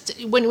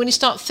 Just when you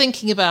start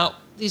thinking about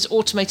these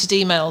automated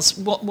emails,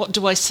 what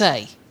do I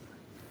say?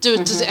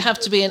 Does it have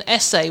to be an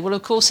essay? Well,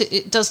 of course,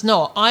 it does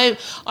not.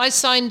 I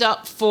signed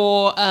up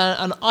for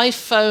an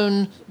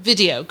iPhone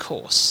video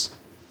course,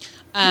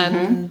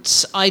 and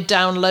I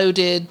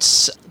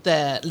downloaded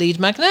their lead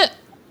magnet,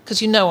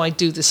 because I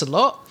do this a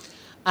lot,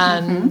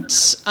 and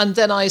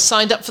then I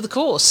signed up for the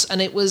course,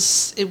 and it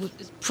was a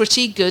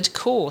pretty good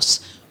course.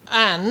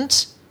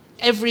 And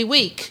every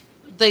week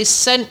they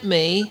sent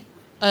me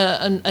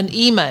an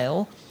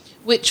email,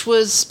 which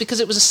was, because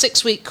it was a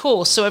 6-week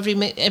course, so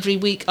every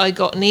week I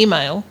got an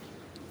email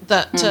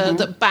that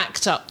that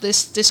backed up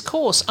this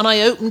course, and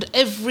I opened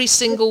every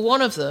single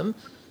one of them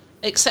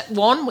except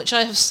one, which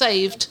I have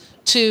saved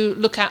to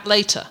look at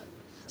later.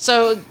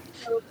 So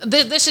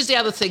this is the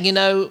other thing,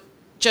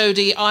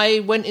 Jodie.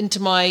 I went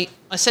into I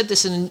said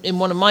this in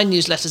one of my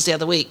newsletters the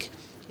other week.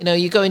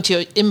 You go into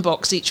your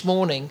inbox each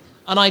morning,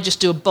 and I just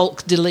do a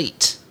bulk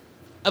delete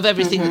of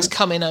everything that's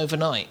come in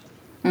overnight,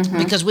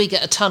 because we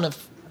get a ton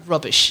of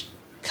rubbish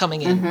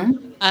coming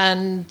in,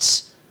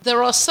 and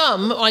there are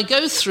some I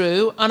go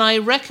through and I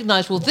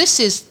recognize, well, this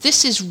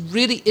is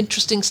really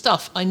interesting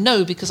stuff. I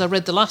know because I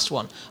read the last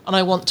one, and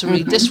I want to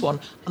read this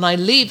one, and I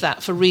leave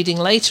that for reading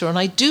later, and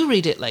I do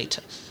read it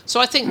later. So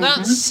I think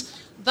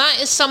that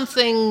is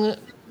something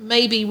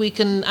maybe we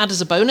can add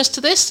as a bonus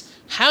to this.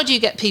 How do you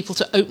get people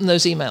to open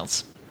those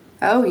emails?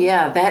 Oh,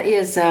 yeah, that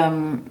is,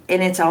 and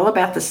it's all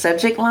about the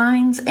subject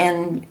lines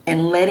and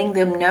letting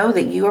them know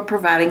that you are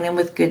providing them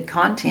with good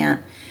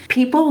content.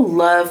 People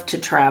love to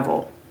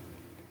travel.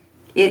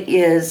 It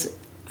is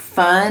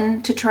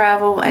fun to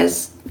travel.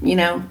 As,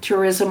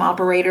 tourism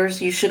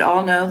operators, you should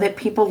all know that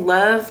people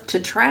love to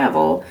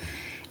travel.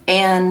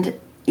 And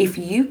if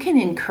you can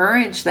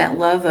encourage that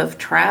love of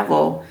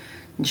travel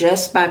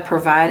just by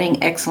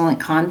providing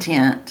excellent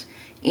content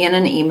in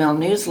an email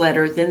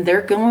newsletter, then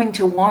they're going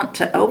to want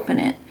to open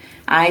it.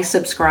 I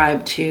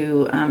subscribe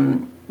to,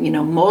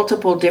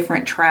 multiple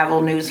different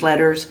travel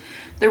newsletters.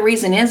 The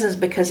reason is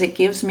because it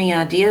gives me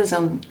ideas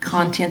on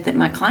content that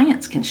my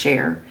clients can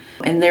share.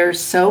 And there's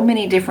so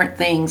many different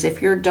things.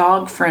 If you're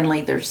dog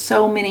friendly, there's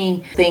so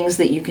many things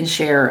that you can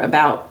share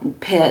about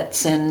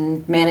pets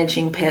and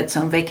managing pets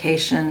on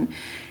vacation.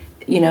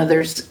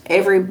 There's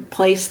every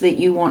place that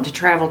you want to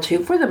travel to,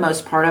 for the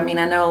most part. I mean,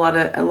 I know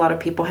a lot of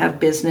people have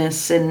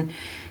business and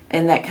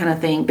that kind of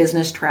thing,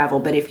 business travel.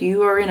 But if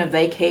you are in a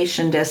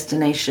vacation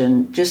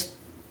destination, just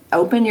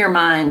open your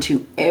mind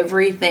to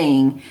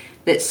everything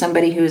that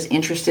somebody who is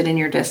interested in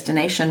your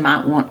destination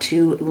might want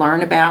to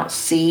learn about,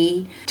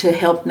 see, to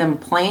help them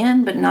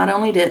plan, but not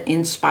only to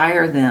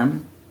inspire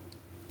them.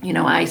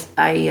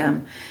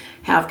 I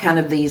have kind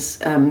of these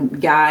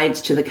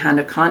guides to the kind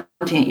of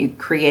content you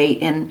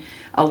create, and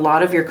a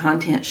lot of your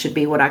content should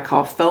be what I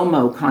call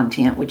FOMO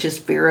content, which is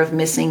fear of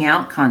missing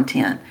out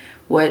content.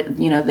 What,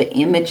 the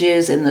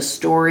images and the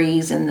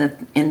stories and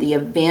the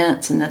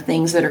events and the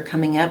things that are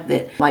coming up,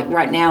 that, like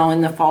right now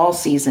in the fall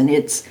season,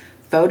 it's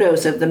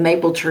photos of the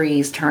maple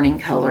trees turning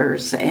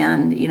colors,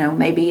 and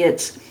maybe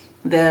it's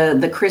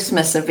the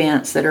Christmas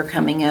events that are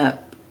coming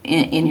up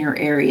in your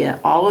area.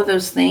 All of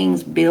those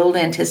things build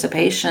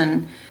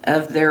anticipation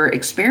of their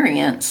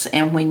experience,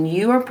 and when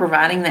you are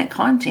providing that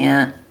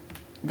content,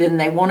 then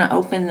they want to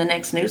open the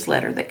next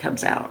newsletter that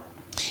comes out.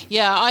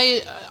 Yeah,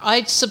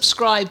 I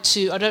subscribe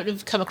to, I don't know if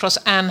you've come across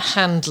Anne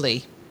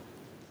Handley.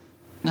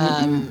 No,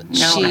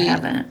 I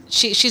haven't.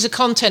 She's a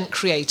content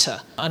creator,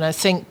 and I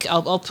think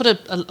I'll put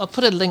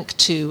a link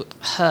to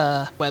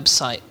her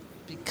website,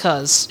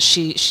 because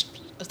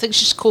I think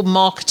she's called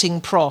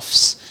Marketing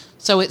Profs.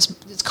 So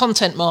it's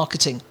content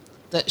marketing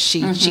that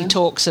she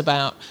talks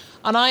about,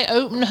 and I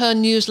open her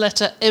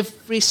newsletter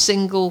every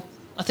single.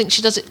 I think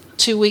she does it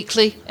 2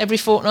 weekly, every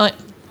fortnight,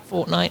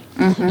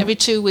 every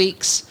 2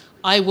 weeks.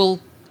 I will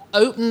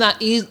open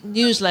that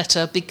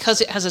newsletter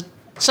because it has a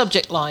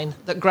subject line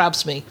that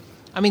grabs me.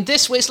 I mean,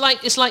 it's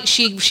like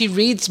she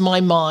reads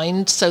my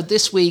mind. So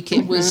this week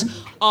it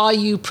was, are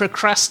you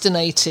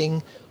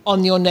procrastinating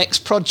on your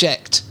next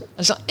project? I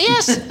was like,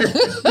 yes,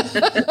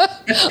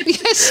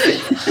 yes,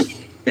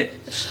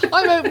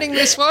 I'm opening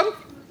this one.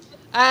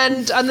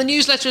 And the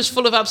newsletter is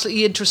full of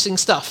absolutely interesting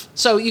stuff.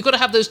 So you've got to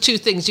have those two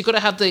things. You've got to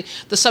have the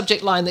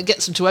subject line that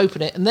gets them to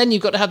open it, and then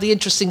you've got to have the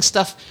interesting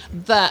stuff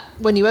that,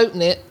 when you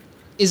open it,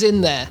 is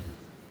in there.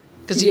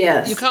 Because you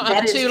can't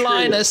have a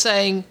two-liner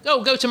saying,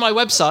 "Oh, go to my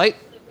website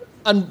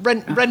and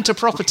rent a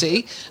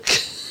property."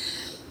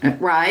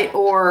 Right,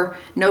 or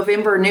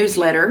November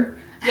newsletter.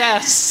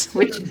 Yes.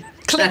 Which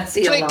click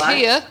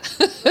here.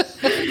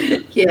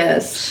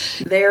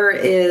 Yes, there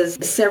is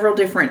several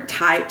different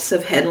types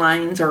of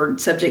headlines or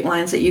subject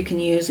lines that you can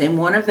use, and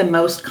one of the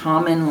most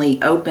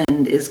commonly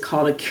opened is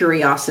called a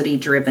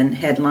curiosity-driven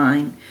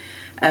headline.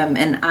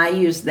 And I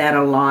use that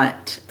a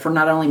lot for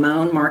not only my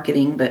own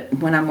marketing, but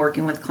when I'm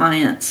working with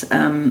clients.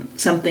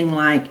 Something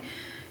like,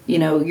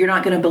 you're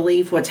not going to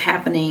believe what's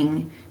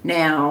happening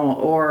now,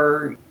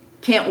 or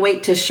can't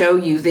wait to show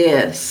you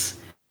this.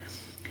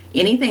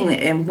 Anything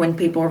that, and when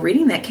people are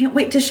reading that, can't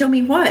wait to show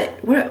me what.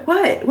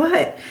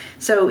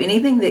 So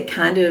anything that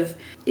kind of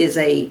is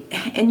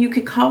and you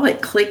could call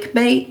it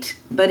clickbait,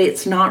 but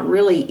it's not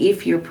really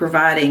if you're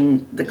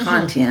providing the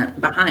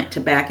content behind to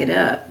back it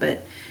up.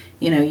 But,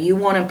 you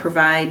want to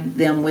provide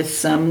them with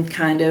some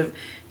kind of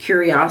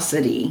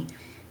curiosity.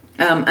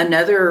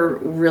 Another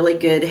really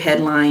good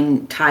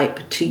headline type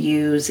to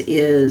use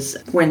is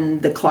when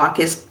the clock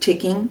is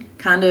ticking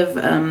kind of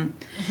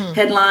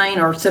headline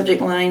or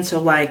subject line.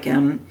 So like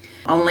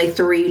only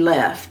 3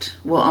 left.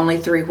 Well, only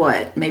 3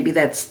 what? Maybe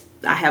that's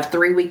I have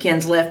 3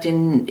 weekends left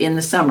in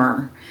the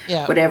summer.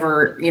 Yeah.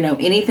 Whatever,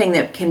 anything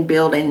that can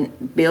build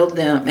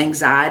them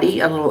anxiety,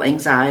 a little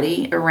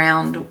anxiety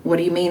around what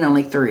do you mean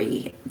only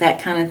 3?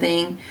 That kind of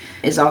thing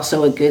is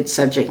also a good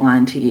subject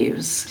line to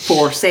use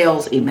for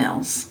sales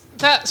emails.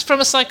 That's from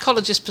a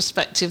psychologist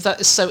perspective.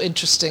 That is so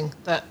interesting.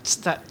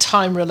 That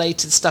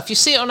time-related stuff. You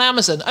see it on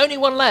Amazon. Only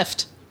 1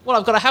 left. Well,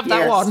 I've got to have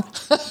that one.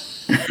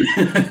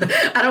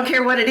 I don't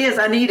care what it is.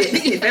 I need it.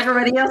 If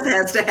everybody else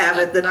has to have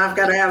it, then I've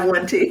got to have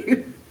one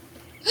too.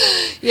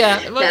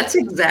 Yeah. Well, that's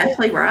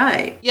exactly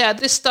right. Yeah,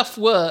 this stuff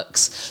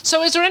works.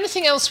 So is there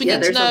anything else we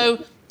need to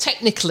know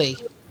technically?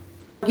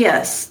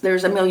 Yes,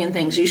 there's a million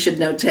things you should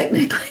know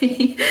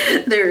technically.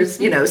 There's,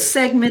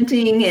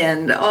 segmenting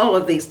and all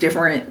of these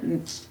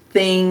different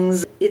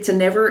things. It's a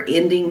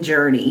never-ending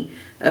journey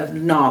of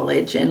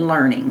knowledge and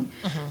learning.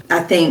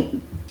 I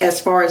think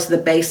as far as the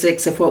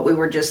basics of what we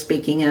were just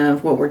speaking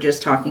of, what we're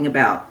just talking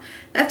about,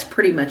 that's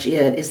pretty much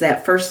it, is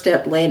that first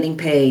step landing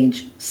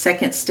page,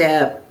 second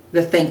step,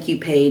 the thank you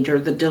page or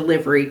the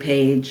delivery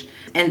page,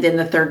 and then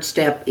the third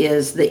step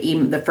is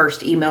the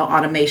first email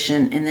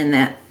automation, and then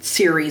that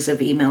series of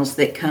emails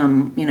that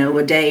come,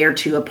 a day or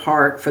two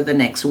apart for the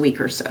next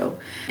week or so.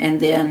 And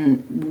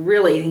then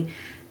really,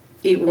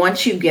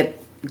 once you get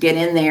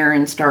in there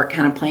and start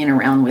kind of playing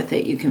around with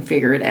it, you can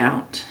figure it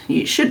out.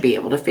 You should be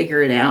able to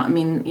figure it out. I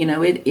mean,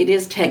 it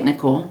is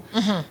technical,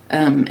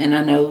 and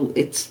I know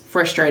it's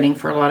frustrating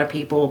for a lot of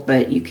people,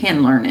 but you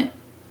can learn it.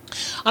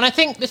 And I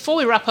think before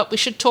we wrap up, we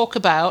should talk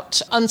about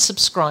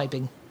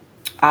unsubscribing.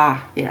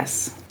 Ah,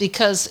 yes.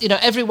 Because,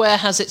 everywhere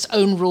has its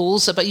own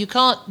rules, but you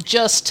can't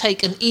just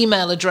take an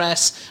email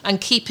address and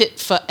keep it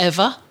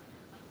forever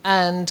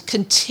and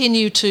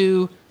continue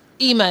to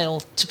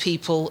email to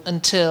people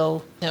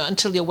until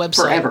your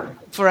website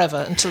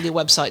forever until your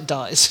website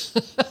dies.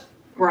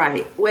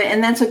 Right. Well,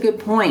 and that's a good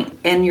point.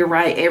 And you're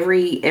right.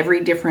 Every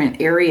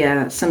different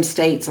area, some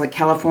states like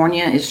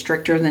California is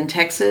stricter than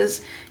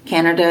Texas.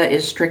 Canada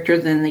is stricter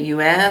than the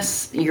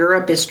U.S.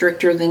 Europe is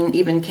stricter than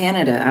even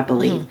Canada, I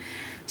believe.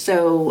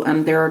 So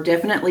there are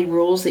definitely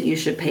rules that you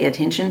should pay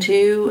attention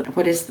to.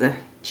 What is the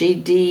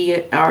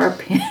GDPR?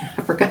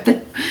 I forgot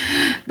that.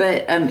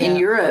 But in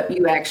Europe,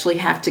 you actually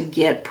have to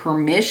get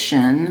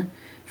permission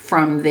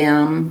from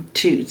them,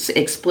 to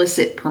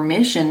explicit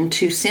permission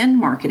to send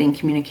marketing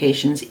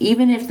communications,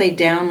 even if they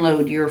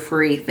download your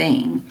free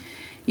thing.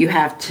 You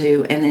have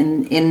to,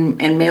 and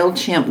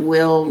MailChimp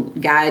will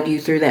guide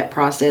you through that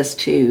process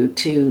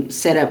to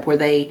set up where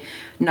they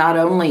not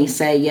only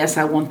say, yes,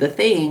 I want the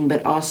thing,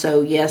 but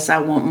also, yes, I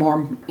want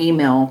more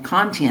email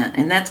content.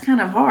 And that's kind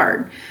of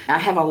hard. I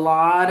have a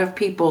lot of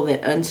people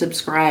that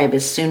unsubscribe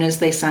as soon as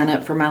they sign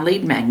up for my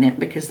lead magnet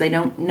because they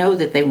don't know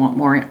that they want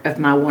more of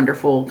my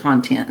wonderful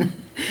content.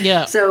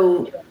 Yeah.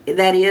 So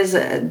that is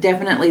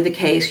definitely the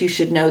case. You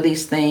should know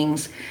these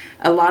things.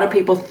 A lot of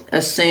people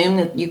assume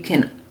that you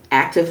can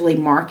actively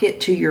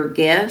market to your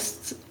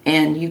guests,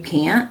 and you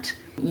can't.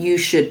 You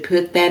should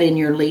put that in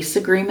your lease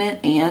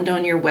agreement and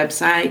on your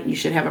website. You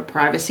should have a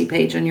privacy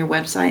page on your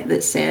website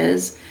that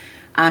says,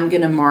 I'm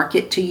going to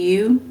market to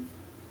you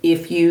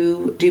if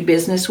you do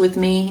business with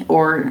me,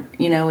 or,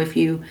 if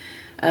you,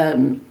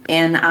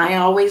 and I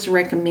always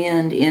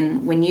recommend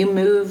when you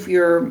move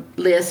your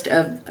list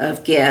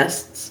of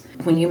guests,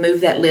 when you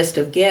move that list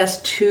of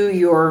guests to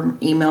your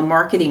email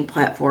marketing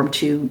platform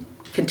to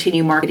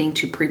continue marketing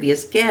to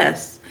previous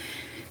guests,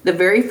 the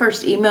very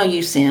first email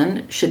you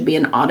send should be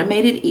an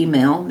automated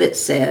email that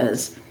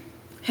says,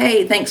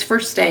 hey, thanks for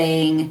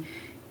staying.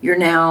 You're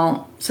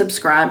now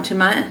subscribed to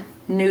my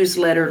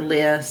newsletter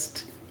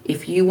list.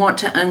 If you want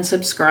to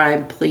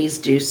unsubscribe, please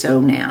do so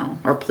now.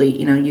 Or please,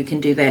 you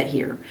can do that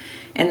here.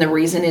 And the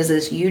reason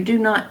is you do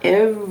not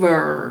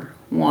ever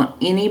want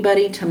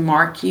anybody to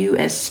mark you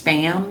as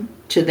spam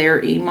to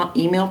their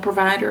email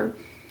provider.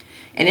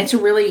 And it's a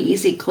really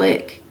easy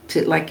click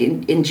to, like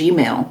in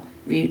Gmail.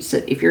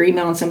 If you're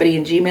emailing somebody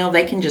in Gmail,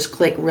 they can just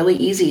click really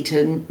easy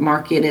to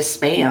mark it as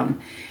spam.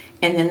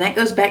 And then that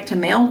goes back to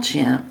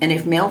MailChimp. And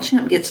if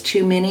MailChimp gets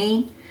too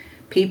many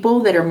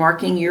people that are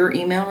marking your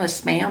email as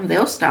spam,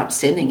 they'll stop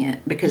sending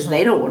it because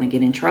they don't want to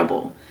get in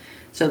trouble.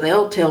 So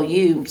they'll tell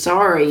you,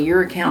 sorry,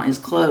 your account is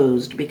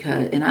closed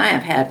because, and I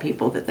have had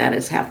people that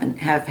has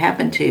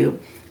happened to.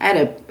 I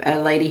had a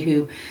lady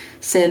who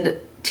sent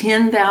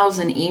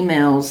 10,000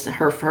 emails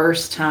her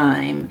first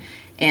time,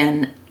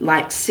 and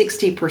like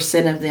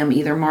 60% of them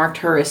either marked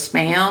her as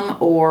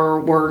spam or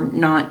were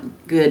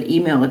not good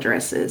email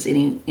addresses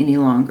any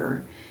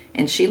longer.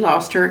 And she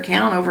lost her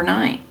account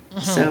overnight.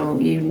 So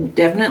you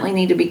definitely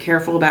need to be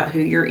careful about who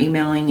you're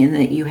emailing and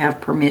that you have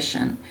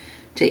permission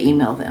to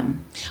email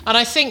them. And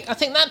I think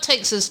that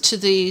takes us to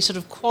the sort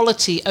of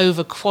quality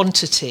over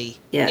quantity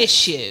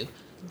issue.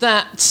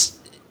 That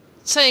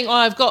saying,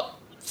 I've got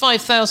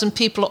 5,000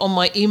 people on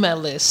my email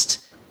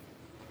list,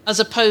 as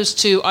opposed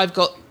to I've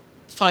got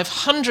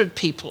 500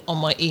 people on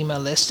my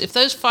email list. If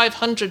those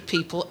 500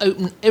 people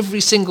open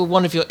every single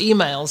one of your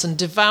emails and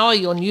devour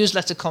your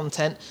newsletter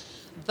content,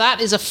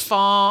 that is a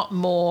far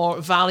more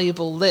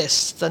valuable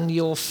list than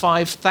your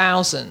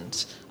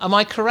 5,000. Am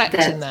I correct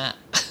in that?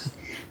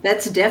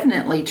 That's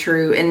definitely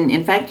true. And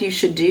in fact, you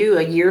should do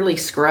a yearly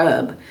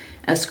scrub.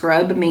 A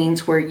scrub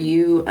means where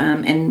you,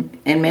 and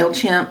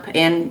MailChimp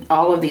and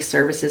all of these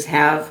services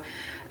have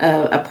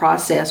a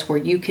process where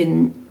you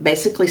can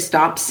basically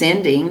stop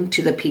sending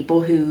to the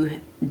people who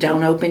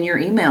don't open your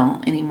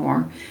email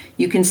anymore.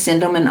 You can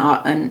send them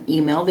an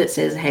email that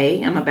says,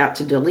 hey, I'm about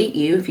to delete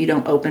you if you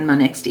don't open my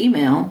next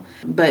email.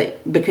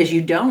 But because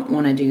you don't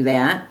want to do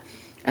that,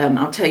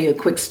 I'll tell you a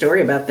quick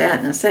story about that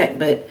in a sec.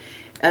 But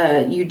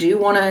you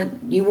want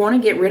to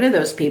get rid of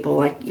those people.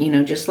 Like,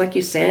 just like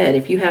you said,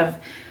 if you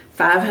have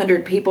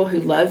 500 people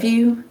who love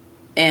you,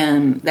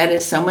 and that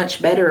is so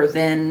much better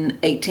than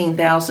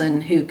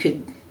 18,000 who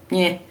could,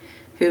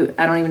 who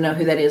I don't even know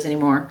who that is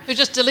anymore. Who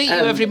just delete you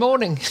every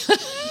morning.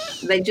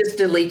 They just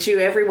delete you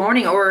every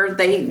morning, or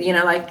they,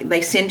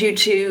 they send you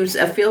to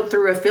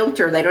through a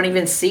filter. They don't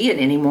even see it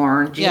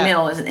anymore.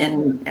 Gmail is,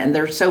 and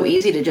they're so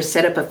easy to just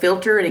set up a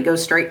filter and it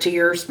goes straight to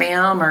your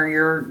spam or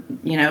your,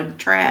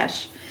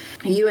 trash.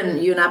 You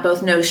and I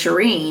both know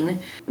Shireen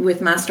with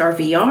MyStar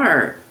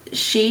VR.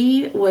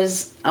 She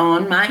was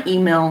on my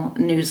email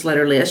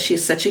newsletter list.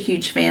 She's such a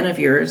huge fan of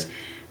yours.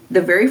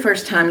 The very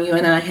first time you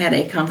and I had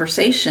a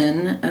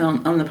conversation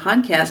on the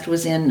podcast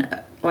was in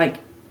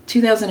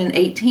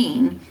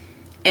 2018.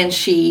 And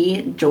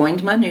she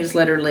joined my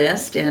newsletter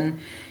list and,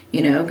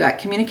 got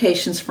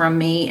communications from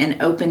me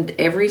and opened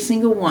every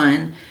single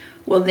one.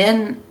 Well,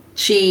 then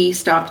she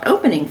stopped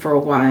opening for a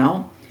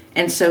while.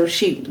 And so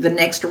the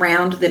next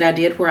round that I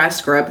did where I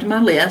scrubbed my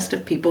list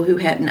of people who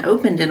hadn't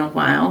opened in a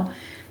while,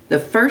 the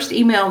first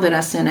email that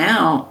I sent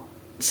out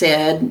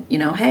said,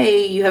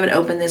 hey, you haven't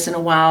opened this in a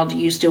while. Do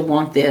you still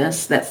want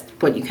this? That's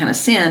what you kind of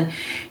send.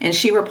 And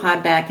she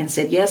replied back and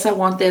said, yes, I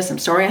want this. I'm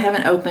sorry I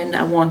haven't opened.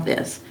 I want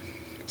this.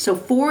 So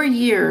 4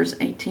 years,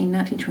 18,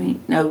 19,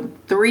 20,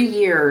 3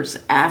 years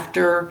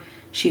after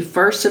she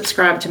first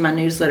subscribed to my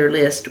newsletter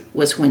list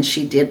was when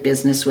she did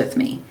business with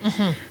me.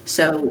 Mm-hmm.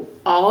 So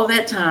all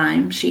that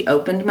time, she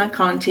opened my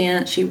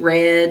content, she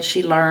read,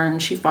 she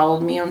learned, she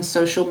followed me on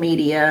social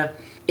media.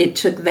 It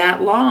took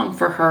that long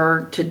for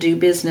her to do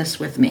business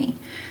with me.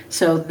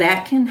 So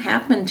that can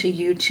happen to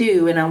you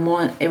too. And I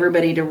want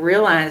everybody to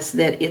realize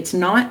that it's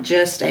not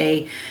just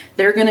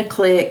they're going to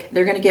click,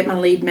 they're going to get my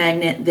lead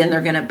magnet, then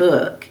they're going to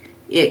book.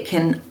 It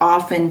can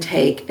often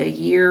take a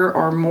year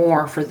or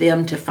more for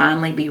them to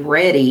finally be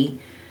ready,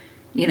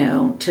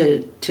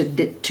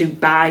 to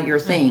buy your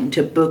thing,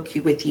 to book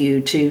you with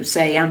you, to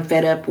say, I'm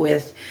fed up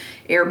with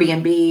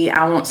Airbnb,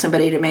 I want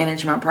somebody to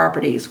manage my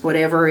properties,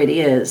 whatever it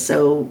is.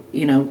 So,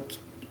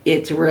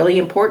 it's really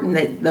important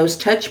that those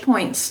touch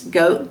points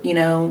go,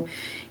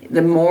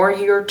 the more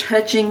you're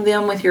touching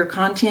them with your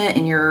content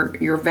and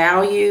your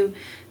value,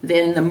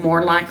 then the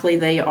more likely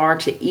they are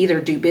to either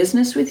do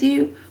business with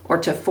you or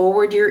to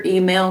forward your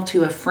email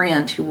to a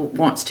friend who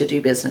wants to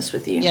do business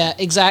with you. Yeah,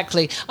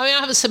 exactly. I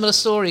have a similar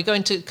story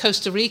going to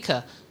Costa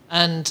Rica,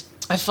 and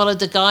I followed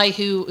the guy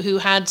who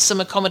had some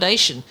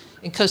accommodation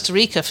in Costa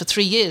Rica for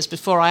 3 years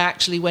before I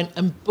actually went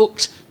and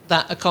booked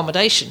that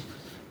accommodation.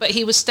 But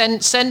he was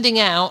sending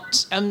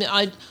out, and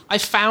I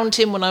found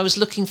him when I was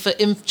looking for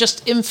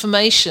just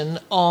information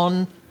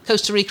on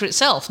Costa Rica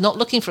itself, not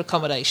looking for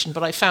accommodation,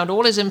 but I found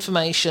all his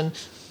information.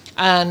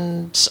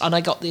 And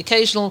I got the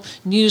occasional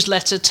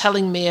newsletter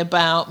telling me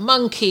about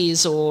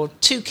monkeys or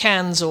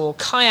toucans or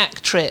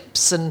kayak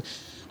trips, and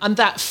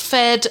that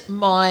fed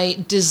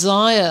my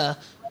desire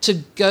to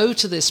go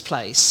to this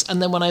place.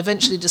 And then when I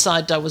eventually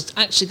decided I was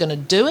actually going to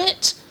do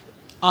it,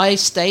 I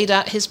stayed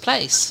at his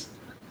place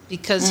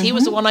because he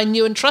was the one I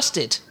knew and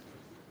trusted.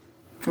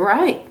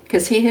 Right,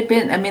 because he had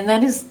been,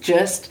 that is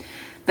just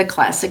the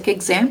classic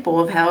example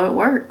of how it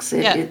works.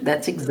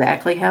 That's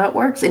exactly how it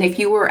works. And if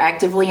you were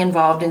actively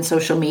involved in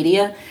social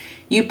media,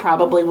 you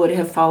probably would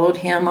have followed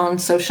him on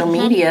social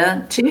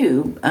media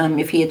too,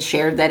 if he had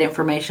shared that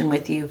information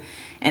with you.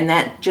 And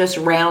that just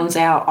rounds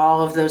out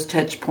all of those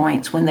touch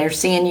points when they're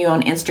seeing you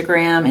on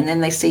Instagram and then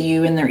they see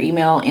you in their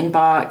email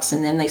inbox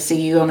and then they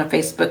see you on a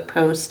Facebook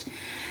post.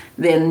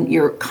 then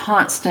you're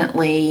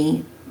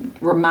constantly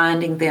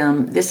reminding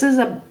them, this is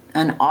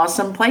an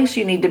awesome place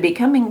you need to be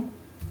coming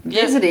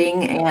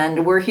visiting,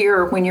 and we're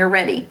here when you're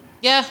ready.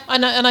 Yeah, I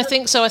know, and I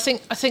think so. I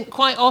think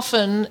quite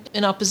often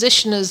in our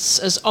position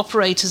as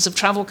operators of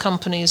travel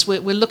companies,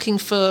 we're looking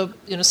for,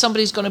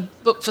 somebody's going to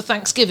book for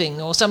Thanksgiving,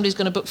 or somebody's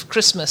going to book for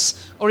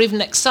Christmas, or even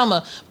next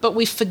summer, but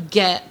we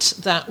forget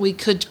that we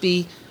could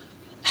be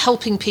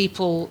helping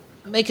people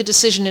make a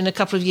decision in a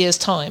couple of years'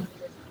 time,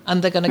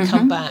 and they're going to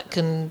come back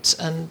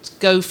and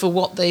go for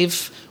what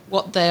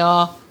they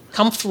are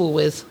comfortable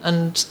with,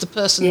 and the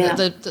person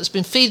that's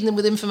been feeding them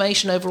with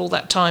information over all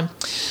that time.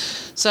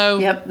 So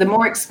yep, the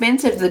more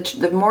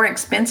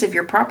expensive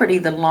your property,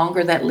 the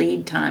longer that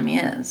lead time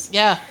is.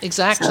 Yeah,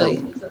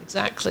 exactly.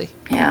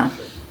 Yeah.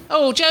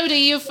 Oh, Jody,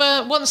 you've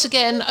once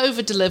again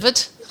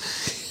over-delivered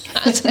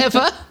as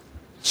ever,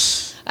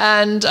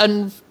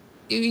 and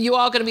you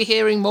are going to be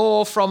hearing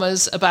more from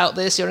us about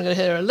this. You're going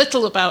to hear a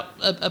little about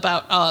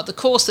the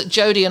course that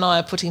Jody and I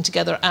are putting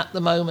together at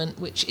the moment,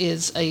 which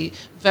is a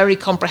very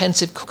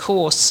comprehensive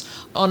course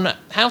on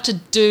how to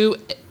do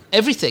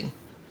everything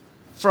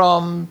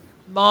from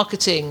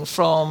marketing,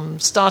 from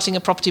starting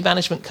a property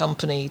management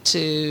company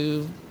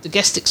to the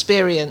guest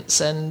experience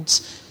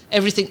and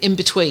everything in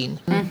between.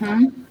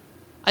 Mm-hmm.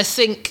 I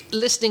think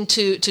listening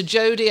to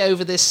Jody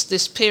over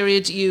this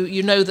period,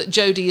 you know that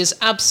Jody is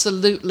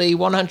absolutely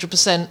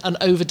 100% an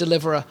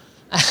over-deliverer.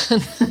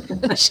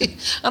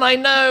 and I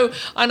know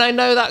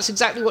that's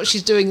exactly what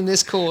she's doing in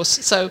this course.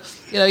 So,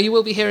 you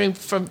will be hearing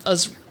from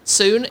us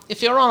soon.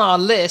 If you're on our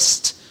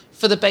list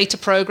for the beta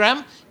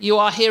program, you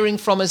are hearing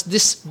from us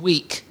this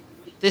week,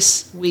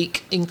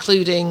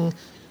 including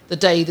the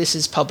day this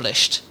is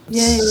published.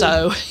 Yay.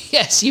 So,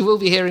 yes, you will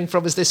be hearing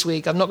from us this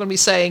week. I'm not going to be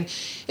saying,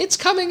 it's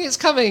coming.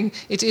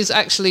 It is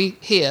actually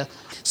here.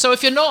 So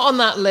if you're not on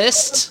that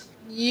list,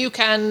 you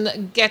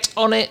can get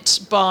on it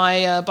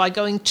by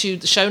going to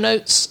the show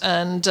notes,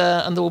 and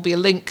there will be a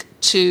link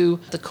to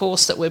the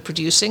course that we're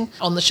producing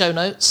on the show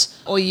notes,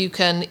 or you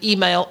can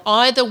email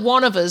either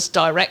one of us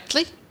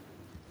directly.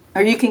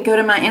 Or you can go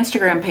to my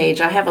Instagram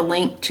page. I have a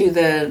link to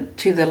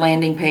the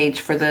landing page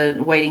for the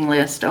waiting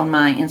list on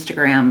my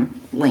Instagram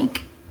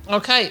link.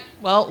 Okay,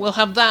 well, we'll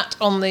have that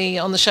on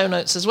the show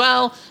notes as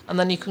well, and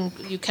then you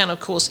can of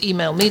course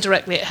email me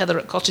directly at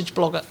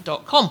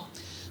heather@cottageblogger.com.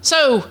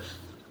 So,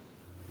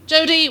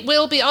 Jody,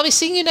 I'll be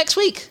seeing you next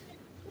week.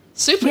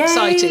 Super Yay.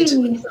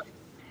 Excited.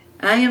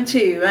 I am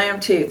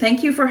too.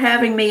 Thank you for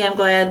having me. I'm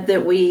glad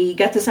that we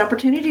got this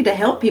opportunity to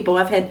help people.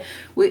 I've had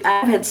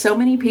so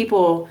many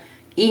people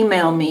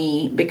email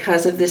me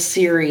because of this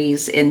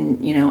series and,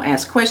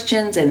 ask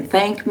questions and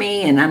thank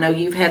me. And I know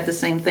you've had the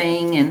same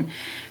thing, and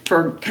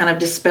for kind of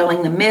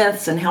dispelling the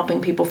myths and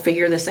helping people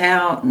figure this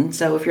out. And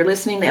so if you're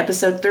listening to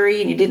episode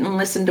 3 and you didn't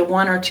listen to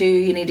 1 or 2,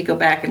 you need to go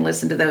back and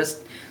listen to those.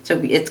 So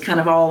it's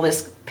kind of all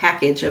this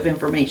package of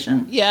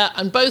information. Yeah,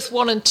 and both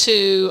 1 and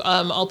 2,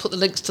 I'll put the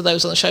links to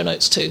those on the show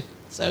notes too.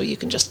 So you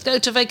can just go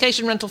to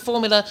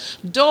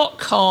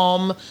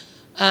vacationrentalformula.com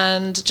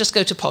and just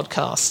go to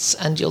podcasts,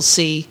 and you'll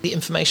see the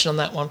information on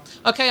that one.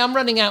 Okay, I'm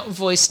running out of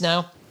voice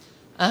now.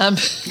 So,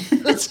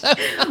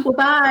 well,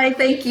 bye.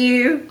 Thank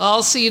you.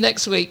 I'll see you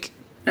next week.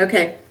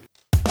 Okay.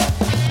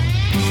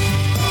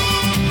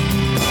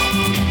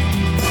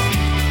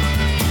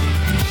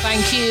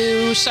 Thank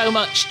you so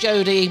much,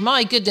 Jody.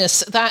 My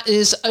goodness, that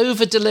is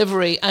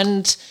over-delivery.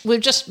 And we're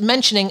just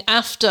mentioning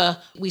after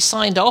we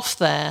signed off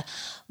there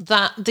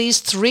that these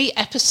 3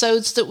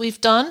 episodes that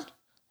we've done,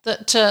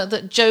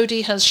 that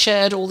Jody has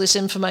shared all this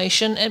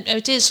information.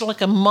 It is like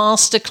a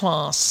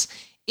masterclass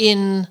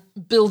in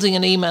building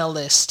an email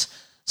list.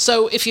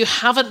 So if you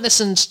haven't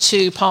listened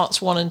to parts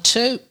 1 and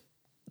 2,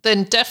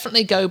 then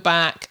definitely go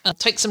back and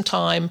take some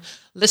time,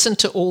 listen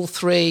to all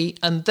 3,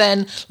 and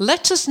then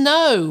let us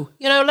know.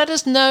 Let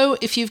us know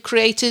if you've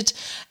created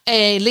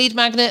a lead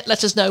magnet.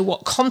 Let us know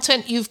what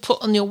content you've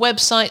put on your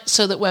website,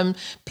 so that when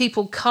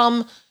people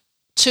come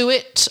to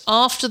it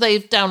after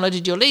they've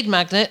downloaded your lead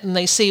magnet and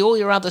they see all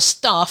your other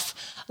stuff,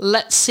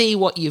 let's see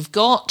what you've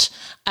got.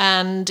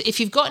 And if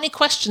you've got any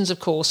questions, of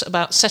course,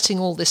 about setting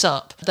all this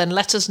up, then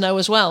let us know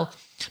as well.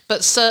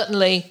 But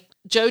certainly,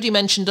 Jody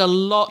mentioned a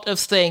lot of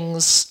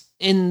things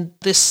in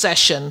this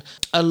session,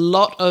 a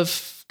lot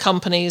of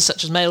companies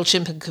such as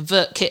MailChimp and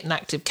ConvertKit and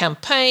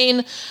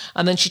ActiveCampaign,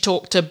 and then she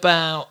talked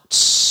about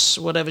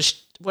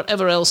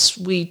whatever else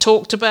we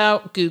talked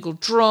about, Google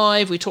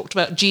Drive, we talked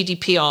about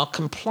GDPR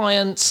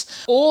compliance.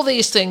 All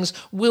these things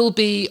will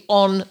be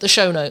on the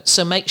show notes,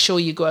 so make sure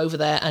you go over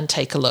there and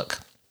take a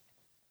look.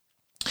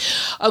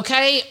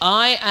 Okay,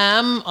 I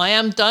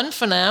am done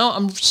for now.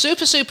 I'm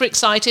super, super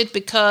excited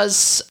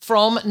because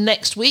from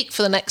next week,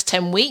 for the next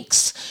 10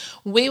 weeks,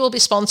 we will be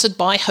sponsored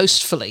by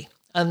Hostfully.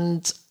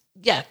 And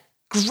yeah,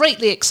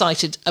 greatly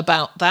excited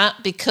about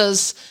that,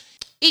 because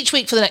each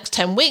week for the next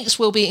 10 weeks,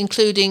 we'll be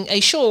including a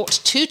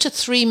short 2 to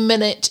 3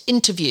 minute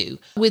interview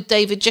with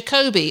David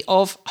Jacoby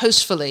of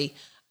Hostfully,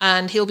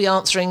 and he'll be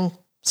answering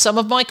some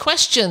of my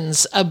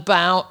questions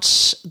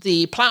about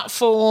the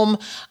platform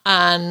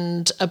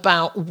and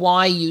about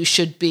why you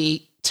should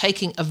be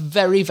taking a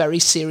very, very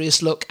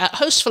serious look at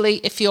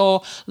Hostfully if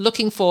you're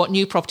looking for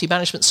new property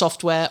management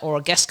software or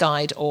a guest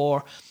guide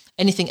or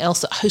anything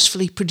else that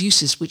Hostfully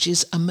produces, which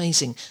is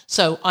amazing.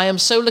 So I am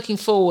so looking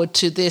forward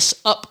to this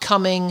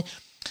upcoming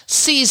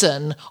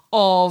season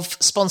of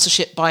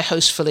sponsorship by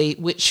Hostfully,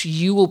 which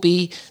you will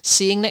be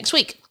seeing next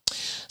week.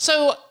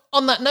 So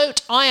on that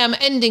note, I am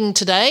ending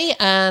today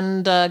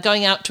and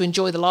going out to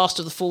enjoy the last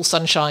of the fall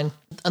sunshine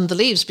and the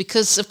leaves,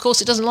 because of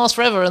course it doesn't last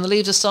forever and the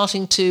leaves are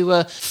starting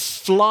to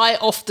fly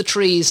off the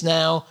trees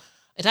now.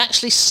 It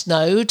actually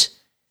snowed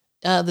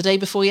the day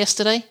before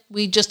yesterday.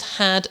 We just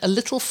had a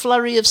little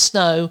flurry of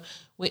snow,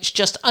 which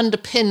just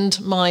underpinned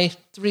my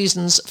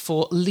reasons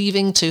for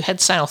leaving to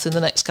head south in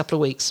the next couple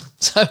of weeks.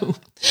 So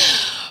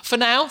for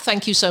now,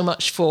 thank you so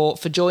much for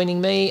joining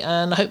me,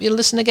 and I hope you'll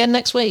listen again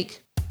next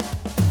week.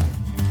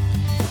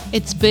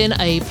 It's been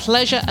a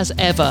pleasure as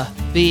ever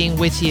being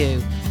with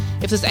you.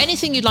 If there's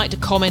anything you'd like to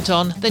comment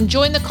on, then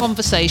join the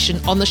conversation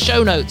on the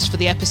show notes for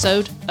the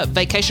episode at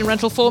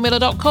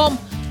vacationrentalformula.com.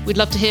 We'd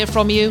love to hear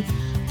from you,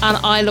 and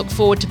I look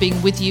forward to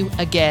being with you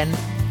again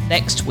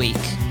next week.